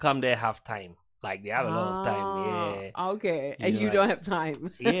people who come there have time. Like they have a lot of time. Yeah. Okay. And you don't have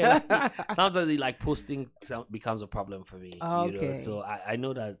time. Yeah. Sometimes like posting becomes a problem for me. Okay. So I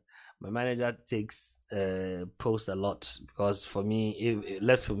know that my manager takes post a lot, because for me, it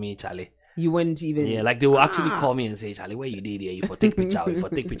left for me, Charlie. You wouldn't even. Yeah, like they will actually call me and say, Charlie, where you did here? You for take picture,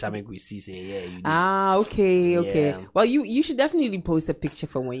 make we see. Say, yeah, you did. Okay. Yeah. Well, you should definitely post a picture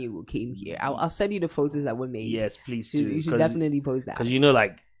from when you came here. I'll send you the photos that were made. Yes, please do. You should definitely post that. Because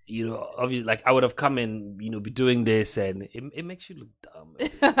obviously, like I would have come and be doing this, and it makes you look dumb.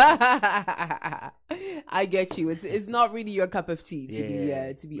 I get you. It's not really your cup of tea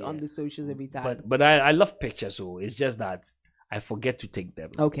to be on the socials every time. But I love pictures, so it's just that I forget to take them.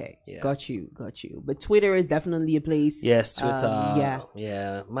 Okay. Yeah. Got you. But Twitter is definitely a place. Yes, Twitter.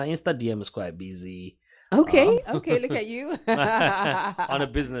 Yeah. My Insta DM is quite busy. Okay. Look at you. On a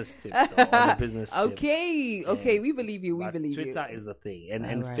business tip. Okay. We believe you. Twitter is the thing,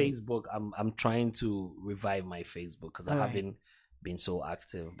 and Facebook. I'm trying to revive my Facebook because I haven't been so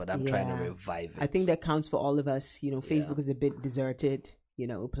active, but I'm trying to revive it. I think that counts for all of us. Facebook is a bit deserted.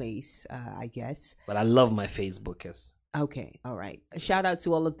 Place. I guess. But I love my Facebookers. Okay, all right. A shout out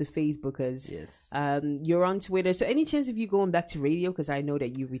to all of the Facebookers. Yes. You're on Twitter. So any chance of you going back to radio? Because I know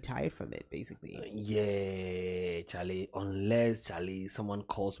that you retired from it, basically. Yeah, Charlie. Unless, Charlie, someone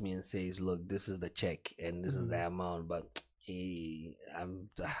calls me and says, look, this is the check and this is the amount. But I'm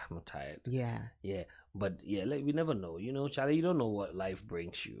tired. Yeah. But yeah, like we never know. Charlie, you don't know what life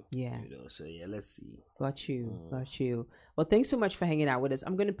brings you. Yeah. So yeah, let's see. Got you. Well, thanks so much for hanging out with us.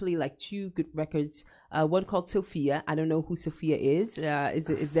 I'm gonna play like two good records. One called Sophia. I don't know who Sophia is.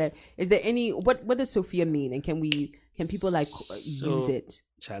 Is there any what does Sophia mean? And can people use it?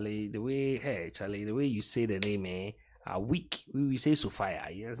 Charlie, the way you say the name, weak. We say Sophia.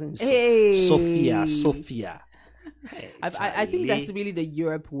 Yes. Hey. Sophia. Hey, I think that's really the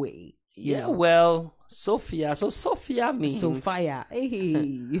Europe way. Well, Sophia. So Sophia means Sophia.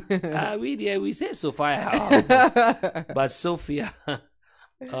 Hey. We say Sophia, but Sophia.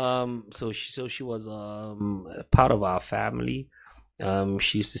 So she was part of our family.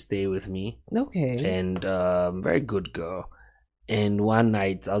 She used to stay with me. Okay. And very good girl. And one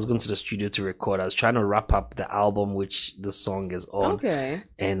night I was going to the studio to record. I was trying to wrap up the album which the song is on. Okay.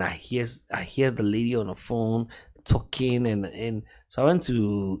 And I hear the lady on the phone talking, and so I went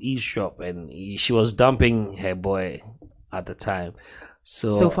to eavesdrop, and she was dumping her boy at the time.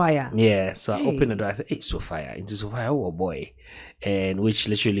 So Sophia. Yeah. So I opened the door. I said, "Hey, Sophia, into Sophia, oh boy," and which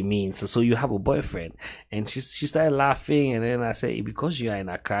literally means, so you have a boyfriend. And she started laughing, and then I said, because you are in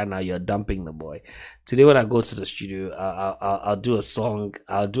a car now, you're dumping the boy. today when I go to the studio, I'll do a song.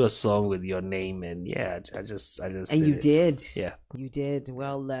 I'll do a song with your name, and yeah, I just. And you did. Yeah, you did.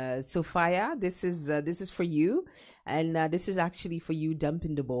 Well, Sophia, this is for you, and this is actually for you,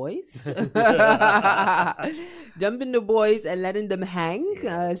 dumping the boys, dumping the boys and letting them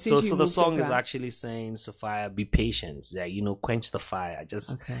hang. So the song is actually saying, Sophia, be patient. Yeah, quench the fire.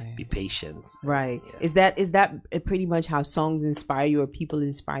 Just be patient. Right. Yeah. Is that pretty much how songs inspire you, or people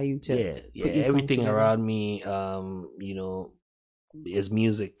inspire you to? Yeah. Everything around me, is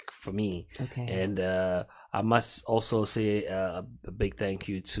music for me. Okay. And I must also say a big thank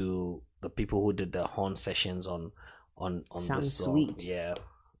you to the people who did the horn sessions on Sounds this song. Sweet. Yeah.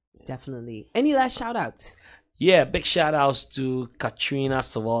 Definitely. Any last shout outs? Yeah, big shout outs to Katrina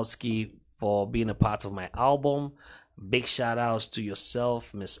Sawalski for being a part of my album. Big shout outs to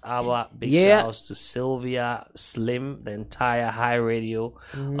yourself, Miss Abba. Big shout outs to Sylvia, Slim, the entire High Radio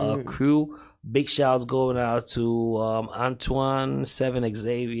crew. Big shouts going out to Antoine, 7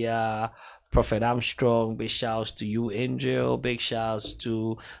 Xavier, Prophet Armstrong. Big shouts to you, Angel. Big shouts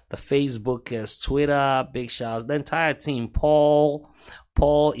to the Facebookers, Twitter. Big shouts the entire team, Paul,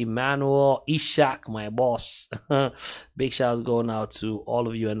 Emmanuel, Ishak, my boss. Big shouts going out to all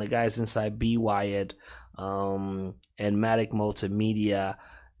of you and the guys inside Be Wired and Matic Multimedia.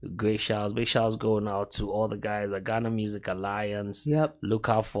 Great shouts. Big shouts going out to all the guys at Ghana Music Alliance. Yep. Look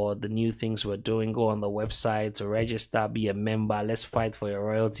out for the new things we're doing. Go on the website to register, be a member. Let's fight for your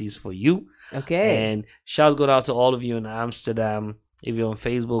royalties for you. Okay. And shouts go out to all of you in Amsterdam. If you're on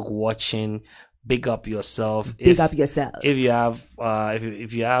Facebook watching, big up yourself. Big up yourself. If you have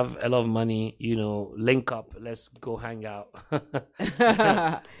if you have a lot of money, link up. Let's go hang out.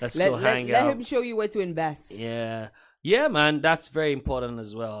 Let's go hang out. Let him show you where to invest. Yeah, man, that's very important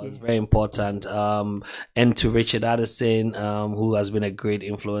as well. It's very important. And to Richard Addison, who has been a great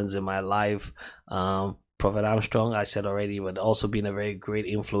influence in my life. Prophet Armstrong, I said already, but also been a very great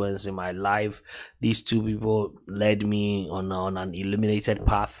influence in my life. These two people led me on an illuminated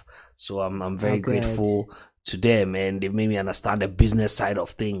path. So I'm very grateful to them, and they made me understand the business side of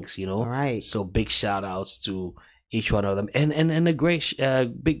things, All right. So big shout outs to each one of them, and a great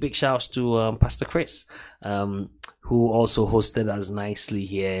big shouts to Pastor Chris, who also hosted us nicely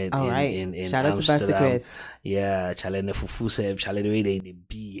here in shout out Amsterdam. to Pastor Chris. Yeah, challenge Fufu Seb, challenge the way they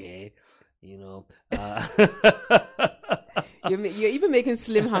be, You're even making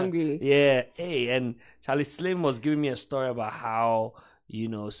Slim hungry. Yeah, hey, and Charlie Slim was giving me a story about how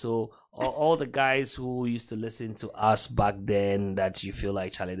so all the guys who used to listen to us back then, that you feel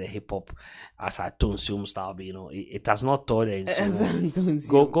like Charlie, the hip hop as a Tonsium style, it has not taught it.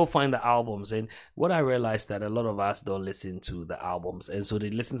 So go find the albums. And what I realized that a lot of us don't listen to the albums, and so they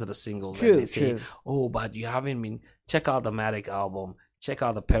listen to the singles. And they say, oh, but you haven't been. Check out the Matic album. Check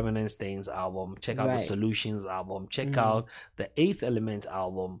out the Permanent Stains album. Check out the Solutions album. Check out the 8th Element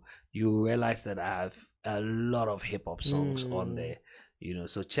album. You realize that I have a lot of hip hop songs on there.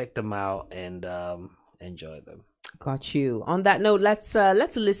 So check them out and enjoy them. Got you. On that note, let's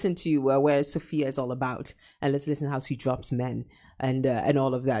listen to where Sophia is all about, and let's listen how she drops men and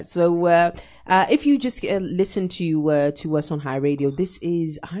all of that. So if you just listen to us on High Radio, this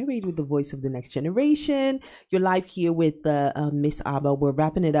is High Radio, the voice of the next generation. You're live here with Miss Abba. We're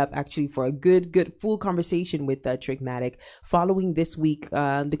wrapping it up actually for a good full conversation with Trigmatic. Following this week,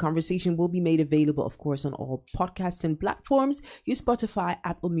 the conversation will be made available, of course, on all podcasting platforms, your Spotify,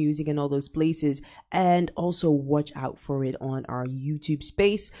 Apple Music, and all those places. And also watch out for it on our YouTube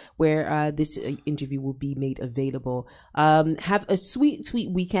space, where this interview will be made available. Have a sweet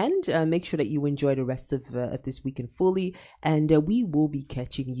weekend. Make sure that you enjoy the rest of this weekend fully, and we will be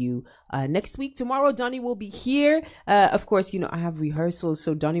catching you next week. Tomorrow Donnie will be here. Of course, I have rehearsals,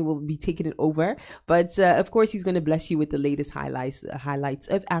 so Donnie will be taking it over, but of course he's going to bless you with the latest highlights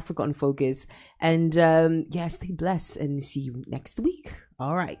of Africa on Focus. And stay blessed and see you next week.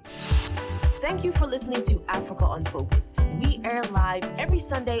 All right. Thank you for listening to Africa on Focus. We air live every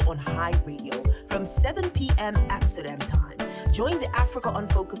Sunday on High Radio from 7 p.m. Amsterdam time. Join the Africa on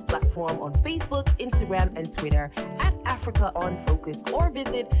Focus platform on Facebook, Instagram, and Twitter at Africa on Focus, or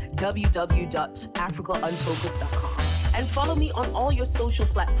visit www.africaonfocus.com. And follow me on all your social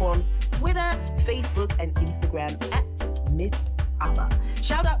platforms, Twitter, Facebook, and Instagram at Miss Abba.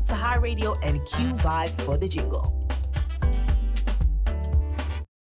 Shout out to High Radio and Q Vibe for the jingle.